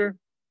denominator,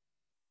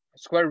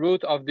 square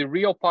root of the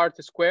real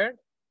part squared.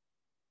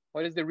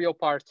 What is the real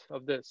part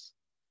of this?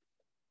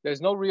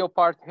 There's no real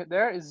part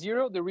there, is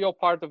 0. The real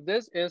part of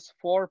this is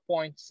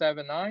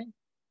 4.79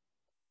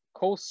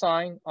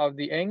 cosine of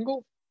the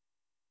angle,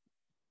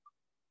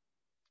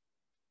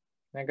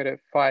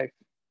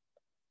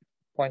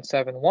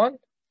 -5.71,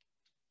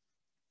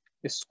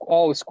 is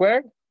all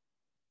squared,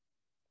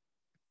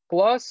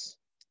 plus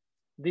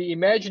the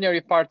imaginary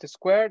part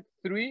squared,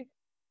 3,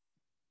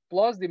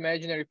 plus the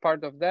imaginary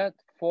part of that,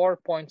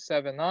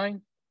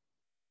 4.79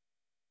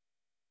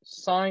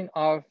 sine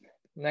of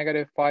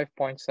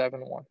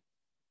 -5.71,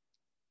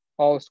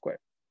 all squared.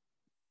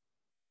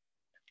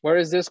 Where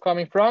is this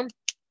coming from?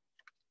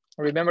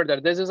 Remember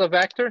that this is a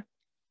vector.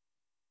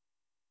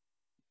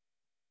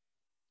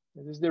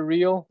 This is the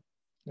real,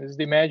 this is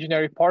the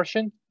imaginary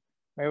portion.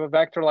 We have a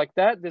vector like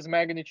that. This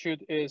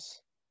magnitude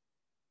is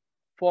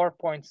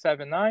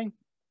 4.79.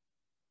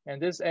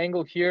 And this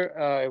angle here,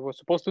 it was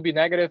supposed to be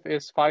negative,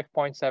 is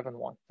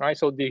 5.71, right?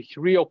 So the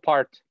real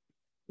part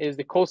is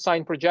the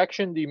cosine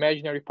projection. The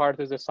imaginary part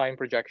is the sine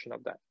projection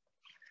of that.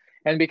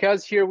 And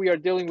because here we are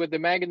dealing with the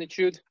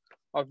magnitude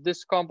of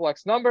this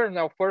complex number,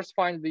 now first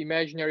find the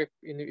imaginary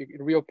in the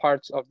real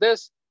parts of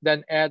this,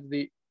 then add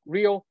the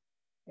real,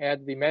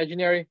 add the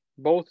imaginary,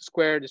 both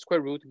squared. The square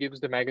root gives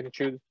the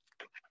magnitude of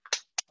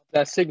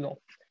that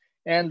signal.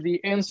 And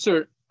the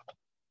answer,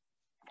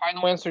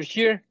 final answer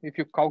here, if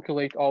you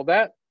calculate all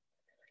that,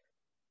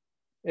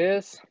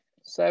 is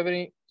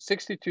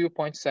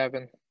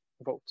 62.7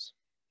 volts.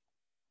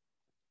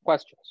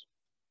 Questions?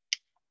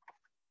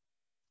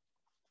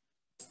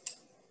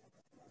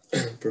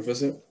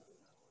 Professor?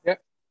 Yeah.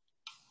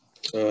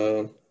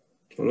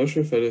 I'm not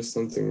sure if I did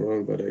something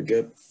wrong, but I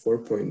get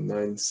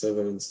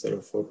 4.97 instead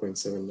of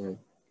 4.79.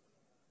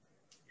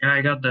 Yeah,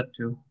 I got that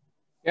too.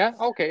 Yeah,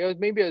 okay.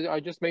 Maybe I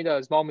just made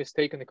a small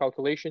mistake in the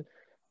calculation.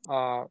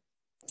 But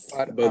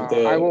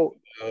the I will.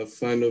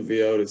 Final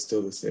V out is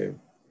still the same.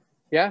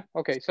 Yeah,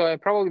 okay. So I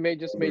probably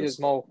made a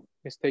small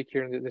mistake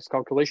here in this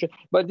calculation.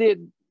 But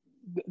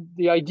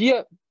the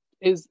idea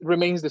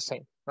remains the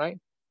same, right?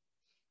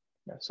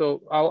 Yeah,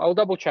 so I'll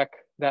double check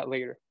that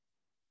later.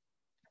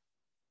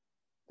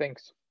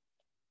 Thanks.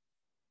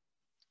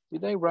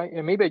 Did I write?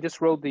 Maybe I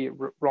just wrote the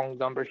wrong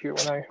number here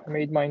when I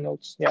made my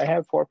notes. Yeah, I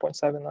have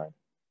 4.79.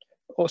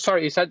 Oh,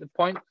 sorry, you said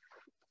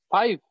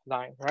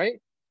 0.59, right?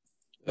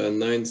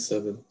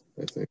 9.7,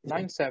 I think.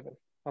 9.7.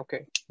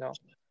 Okay, no.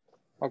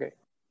 Okay,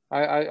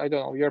 I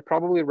don't know. You're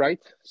probably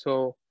right.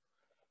 So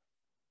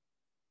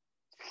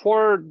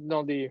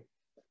the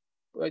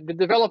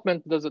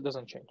development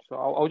doesn't change. So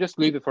I'll just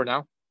leave it for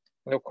now,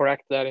 and I'll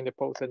correct that in the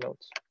posted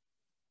notes.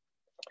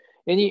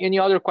 Any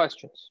other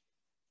questions?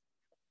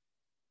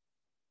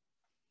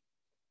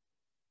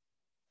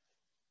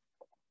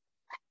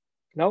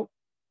 No?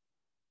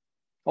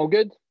 All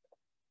good?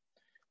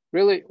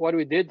 Really, what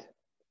we did,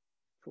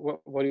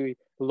 what we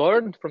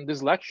learned from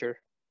this lecture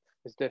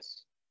is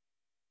this.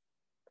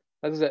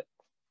 That is it.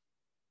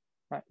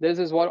 Right. This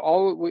is what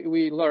all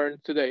we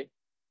learned today.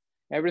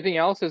 Everything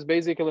else is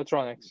basic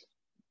electronics.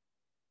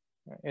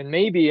 And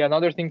maybe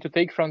another thing to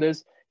take from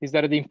this is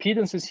that the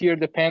impedances here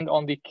depend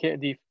on the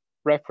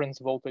reference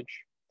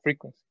voltage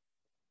frequency.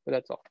 But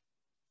that's all.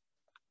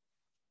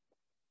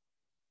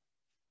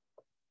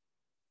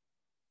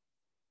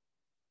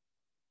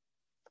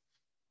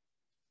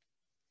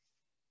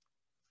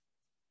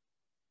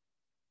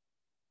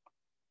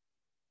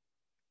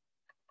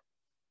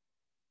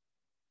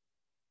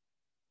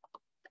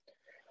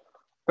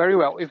 Very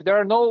well. If there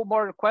are no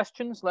more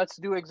questions, let's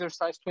do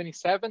exercise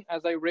 27.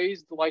 As I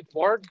raised the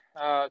whiteboard,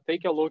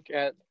 take a look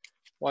at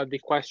what the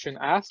question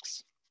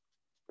asks.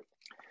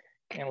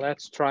 And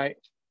let's try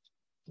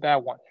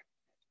that one.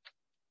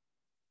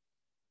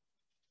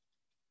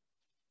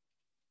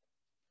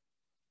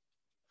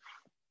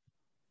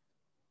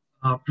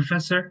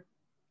 Professor?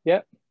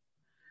 Yeah.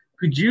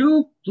 Could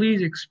you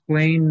please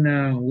explain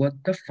what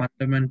the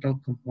fundamental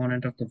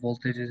component of the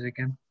voltage is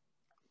again?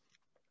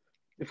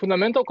 The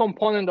fundamental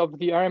component of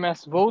the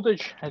RMS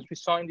voltage, as we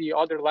saw in the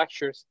other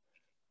lectures,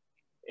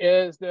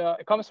 is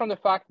it comes from the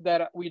fact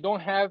that we don't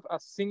have a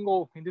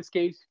single, in this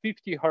case,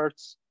 50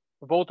 hertz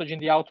voltage in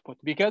the output.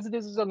 Because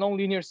this is a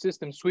nonlinear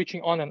system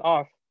switching on and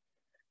off,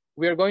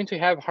 we are going to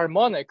have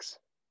harmonics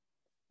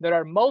that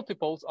are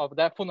multiples of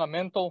that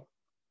fundamental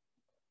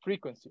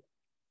frequency.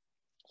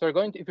 So we're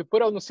going to, if you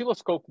put an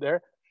oscilloscope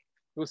there,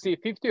 you'll see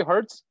 50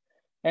 hertz,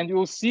 and you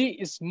will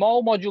see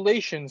small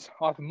modulations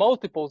of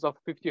multiples of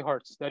 50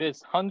 hertz. That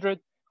is 100,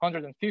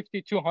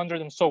 150,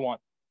 200, and so on.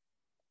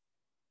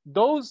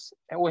 Those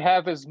will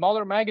have a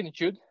smaller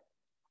magnitude,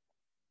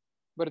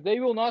 but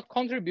they will not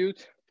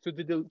contribute to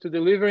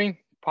delivering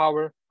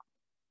power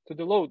to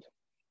the load.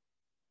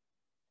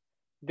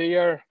 They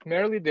are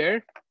merely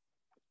there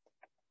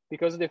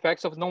because of the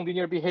effects of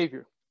nonlinear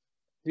behavior.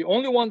 The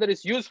only one that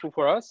is useful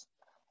for us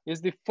is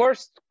the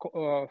first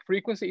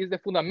frequency, is the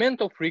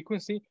fundamental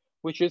frequency,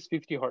 which is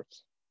 50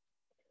 hertz.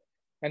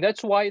 And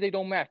that's why they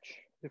don't match.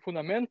 The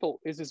fundamental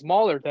is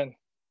smaller than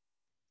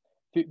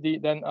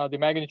the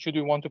magnitude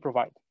we want to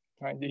provide.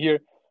 Right?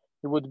 Here,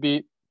 it would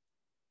be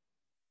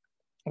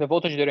the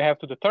voltage that you have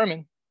to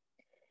determine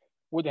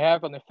would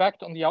have an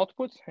effect on the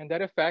output, and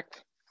that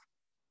effect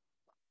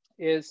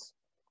is,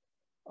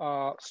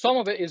 some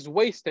of it is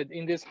wasted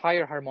in these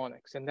higher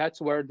harmonics, and that's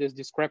where this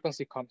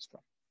discrepancy comes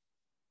from.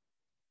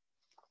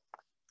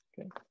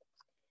 Okay.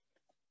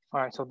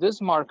 All right, so these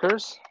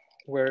markers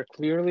were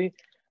clearly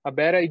a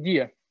bad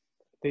idea.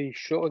 They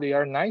show they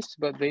are nice,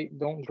 but they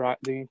don't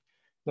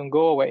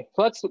go away.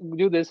 So let's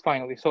do this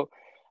finally. So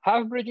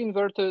half-bridge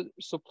inverter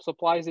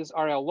supplies this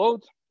RL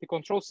load. The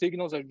control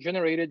signals are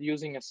generated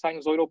using a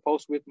sinusoidal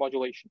pulse width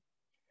modulation.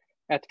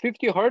 At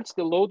 50 hertz,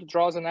 the load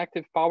draws an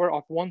active power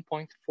of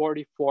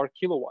 1.44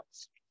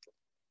 kilowatts.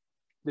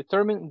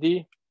 Determine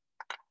the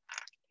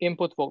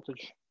input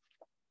voltage.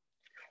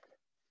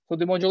 So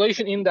the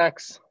modulation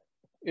index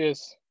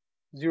is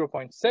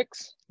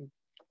 0.6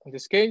 in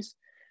this case,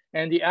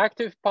 and the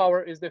active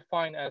power is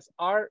defined as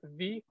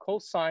RV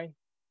cosine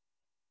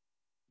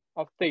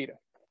of theta.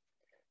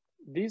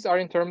 These are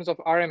in terms of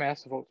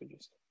RMS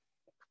voltages.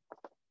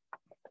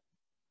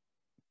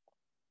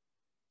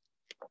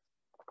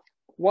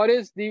 What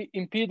is the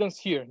impedance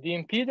here? The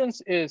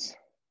impedance is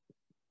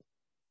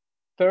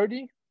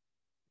 30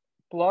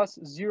 plus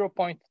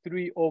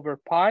 0.3 over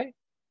pi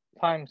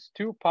times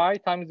 2 pi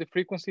times the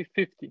frequency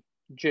 50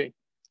 J.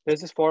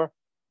 This is for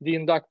the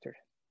inductor.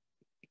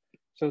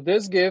 So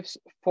this gives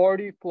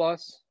 40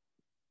 plus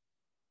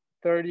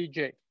 30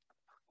 J.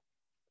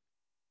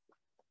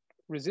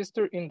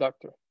 Resistor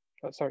inductor,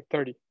 sorry,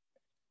 30.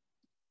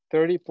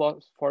 30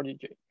 plus 40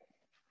 J.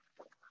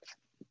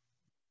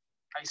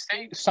 I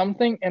say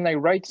something and I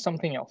write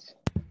something else.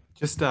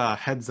 Just a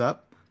heads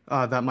up,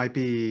 that might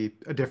be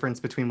a difference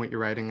between what you're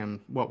writing and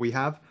what we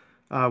have.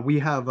 We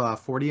have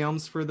 40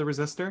 ohms for the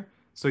resistor.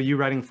 So you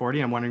writing 40,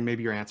 I'm wondering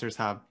maybe your answers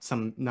have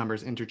some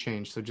numbers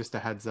interchanged. So just a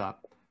heads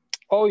up.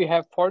 Oh, you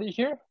have 40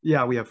 here?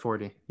 Yeah, we have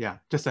 40. Yeah,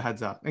 just a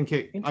heads up. In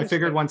case I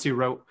figured once you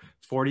wrote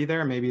 40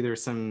 there, maybe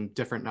there's some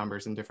different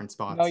numbers in different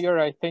spots. No, you're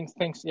right.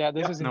 Thanks. Yeah,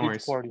 this is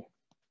indeed 40.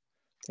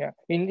 Yeah.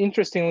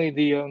 Interestingly,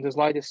 the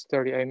slide is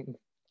 30. I'm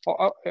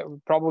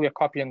probably a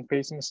copy and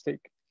paste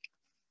mistake.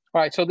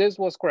 All right, so this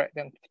was correct.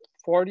 Then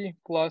 40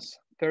 plus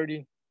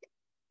 30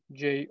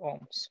 J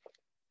ohms.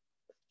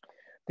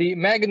 The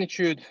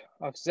magnitude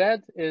of Z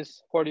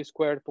is 40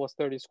 squared plus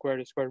 30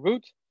 squared square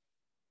root.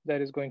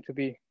 That is going to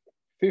be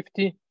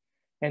 50.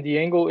 And the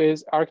angle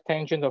is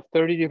arctangent of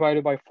 30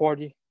 divided by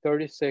 40,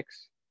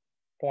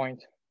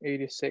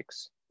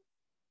 36.86.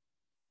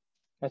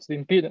 That's the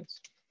impedance.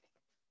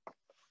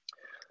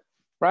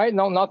 Right,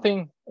 now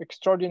nothing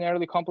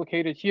extraordinarily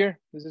complicated here.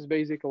 This is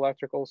basic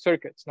electrical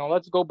circuits. Now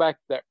let's go back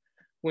there.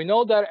 We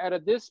know that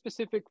at this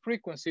specific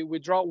frequency, we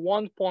draw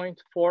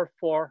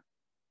 1.44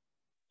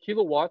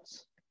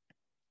 kilowatts.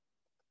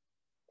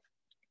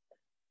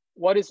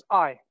 What is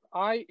I?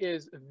 I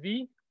is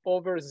V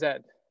over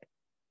Z,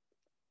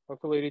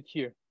 calculated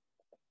here.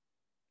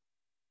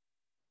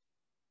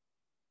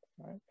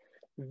 Right.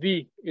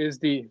 V is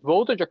the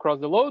voltage across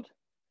the load,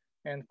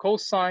 and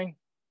cosine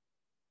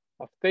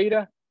of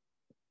theta,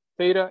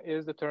 theta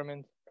is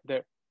determined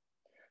there.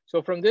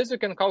 So from this, you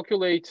can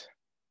calculate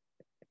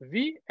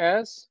V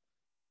as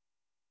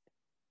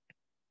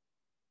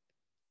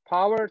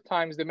power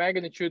times the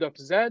magnitude of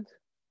Z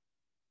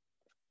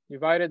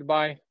divided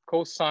by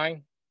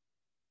cosine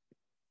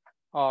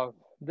of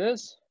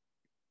this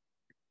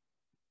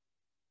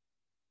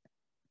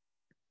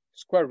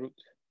square root.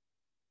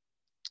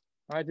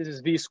 All right, this is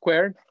V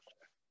squared.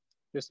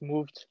 Just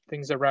moved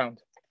things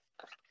around.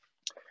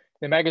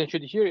 The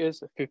magnitude here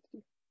is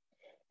 50.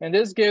 And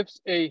this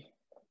gives a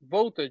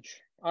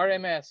voltage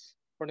RMS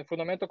for the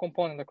fundamental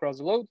component across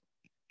the load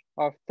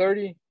of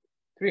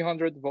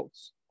 3,300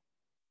 volts.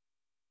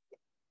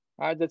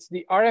 All right, that's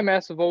the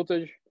RMS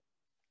voltage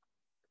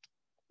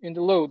in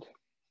the load.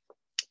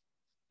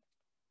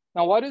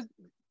 Now what is,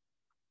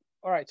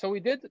 all right, so we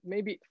did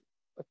maybe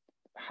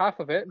half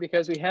of it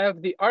because we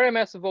have the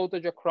RMS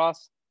voltage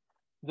across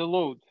the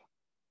load.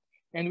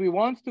 And we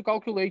want to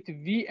calculate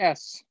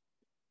VS.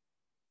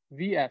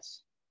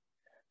 VS.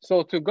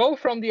 So to go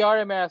from the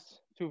RMS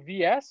to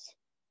VS,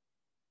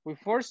 we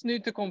first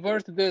need to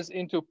convert this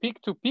into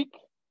peak-to-peak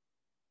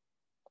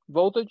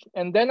voltage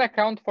and then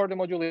account for the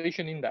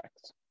modulation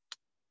index.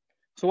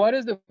 So what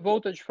is the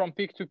voltage from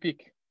peak to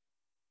peak?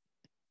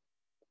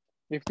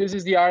 If this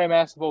is the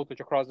RMS voltage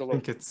across the load. I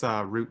think it's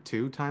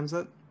 √2 times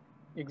it.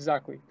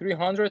 Exactly,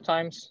 300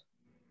 times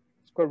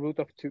square root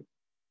of 2.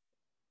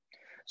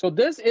 So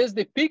this is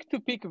the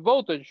peak-to-peak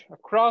voltage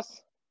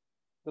across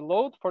the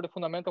load for the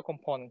fundamental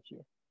component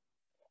here.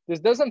 This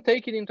doesn't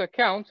take it into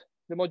account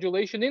the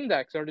modulation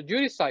index or the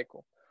duty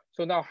cycle.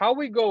 So now how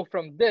we go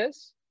from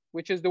this,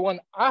 which is the one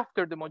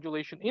after the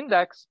modulation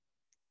index,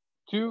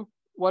 to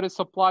what is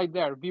supplied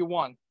there,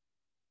 V1?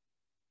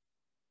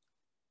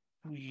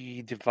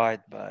 We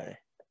divide by.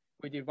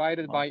 We divide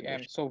it by M.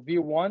 Modulation. So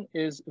V1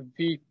 is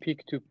V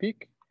peak to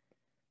peak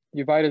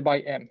divided by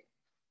M,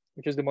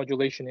 which is the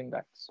modulation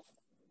index.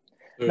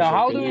 Sorry, Now, sir,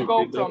 how can do you we go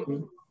repeat that from,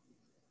 point?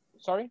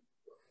 sorry?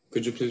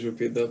 Could you please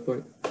repeat that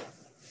point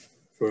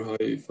for how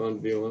you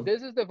found V1?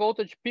 This is the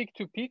voltage peak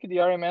to peak, the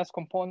RMS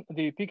component,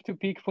 the peak to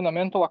peak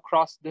fundamental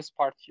across this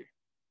part here,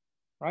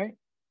 right?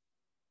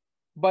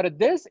 But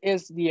this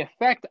is the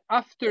effect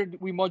after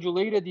we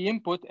modulated the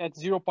input at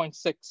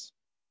 0.6.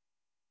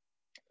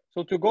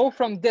 So to go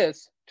from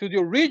this to the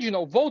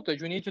original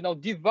voltage, we need to now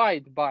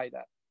divide by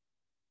that.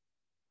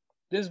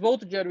 This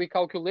voltage that we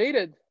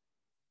calculated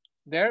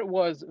there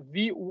was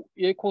V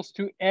equals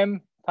to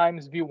M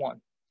times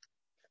V1.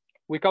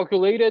 We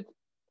calculated,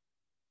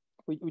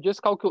 we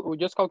just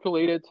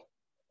calculated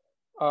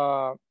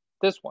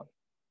this one,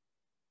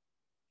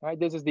 right?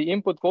 This is the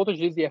input voltage,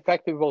 this is the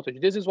effective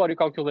voltage. This is what we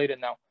calculated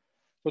now.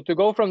 So to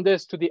go from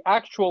this to the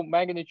actual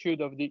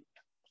magnitude of the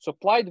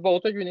supplied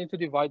voltage, we need to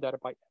divide that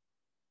by.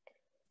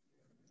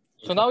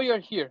 So now we are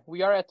here,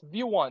 we are at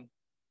V1.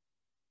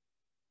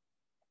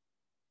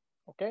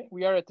 Okay,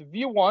 we are at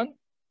V1.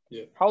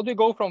 Yeah. How do you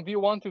go from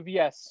V1 to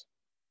VS?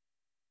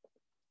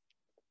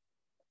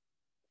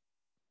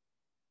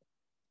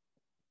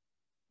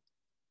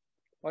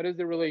 What is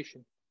the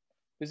relation?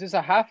 This is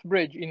a half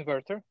bridge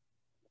inverter.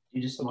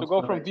 You just So to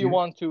go from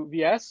V1 to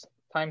VS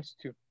times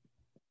 2.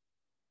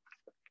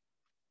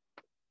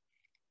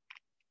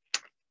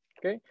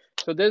 Okay,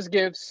 so this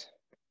gives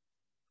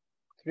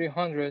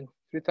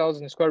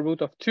 3,000 square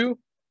root of 2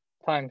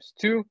 times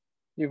 2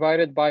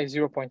 divided by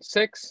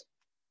 0.6.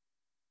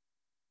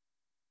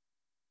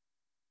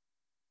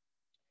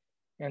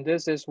 And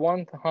this is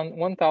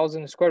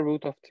 1,000 square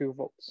root of 2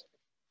 volts.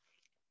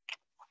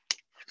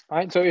 All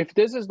right, so if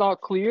this is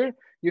not clear,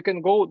 you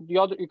can go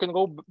you can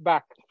go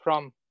back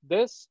from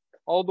this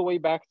all the way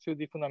back to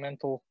the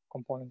fundamental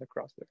component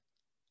across there.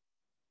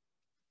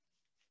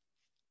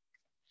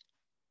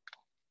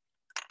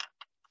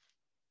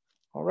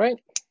 All right.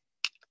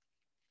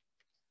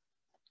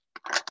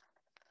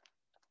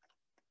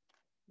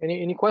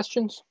 Any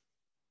questions?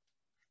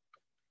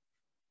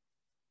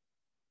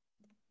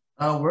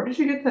 Where did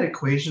you get that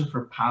equation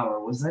for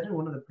power? Was that in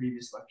one of the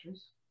previous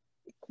lectures?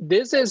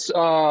 This is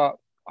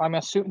I'm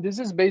assuming this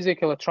is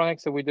basic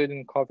electronics that we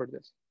didn't cover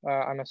this.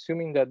 I'm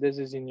assuming that this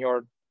is in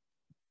your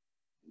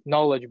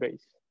knowledge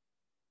base.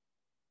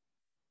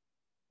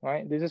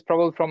 Right? This is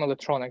probably from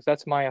electronics.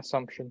 That's my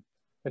assumption.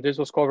 That this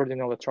was covered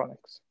in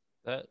electronics.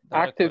 That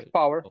Active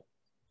power. Oh,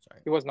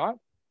 sorry. It was not?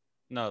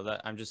 No,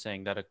 that I'm just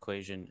saying that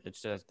equation,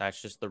 it's just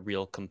that's just the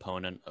real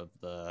component of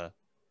the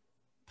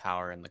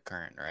power and the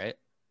current, right?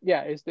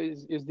 Yeah, is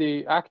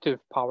the active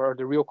power or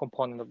the real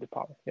component of the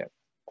power. Yeah.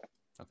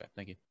 Okay,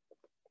 thank you.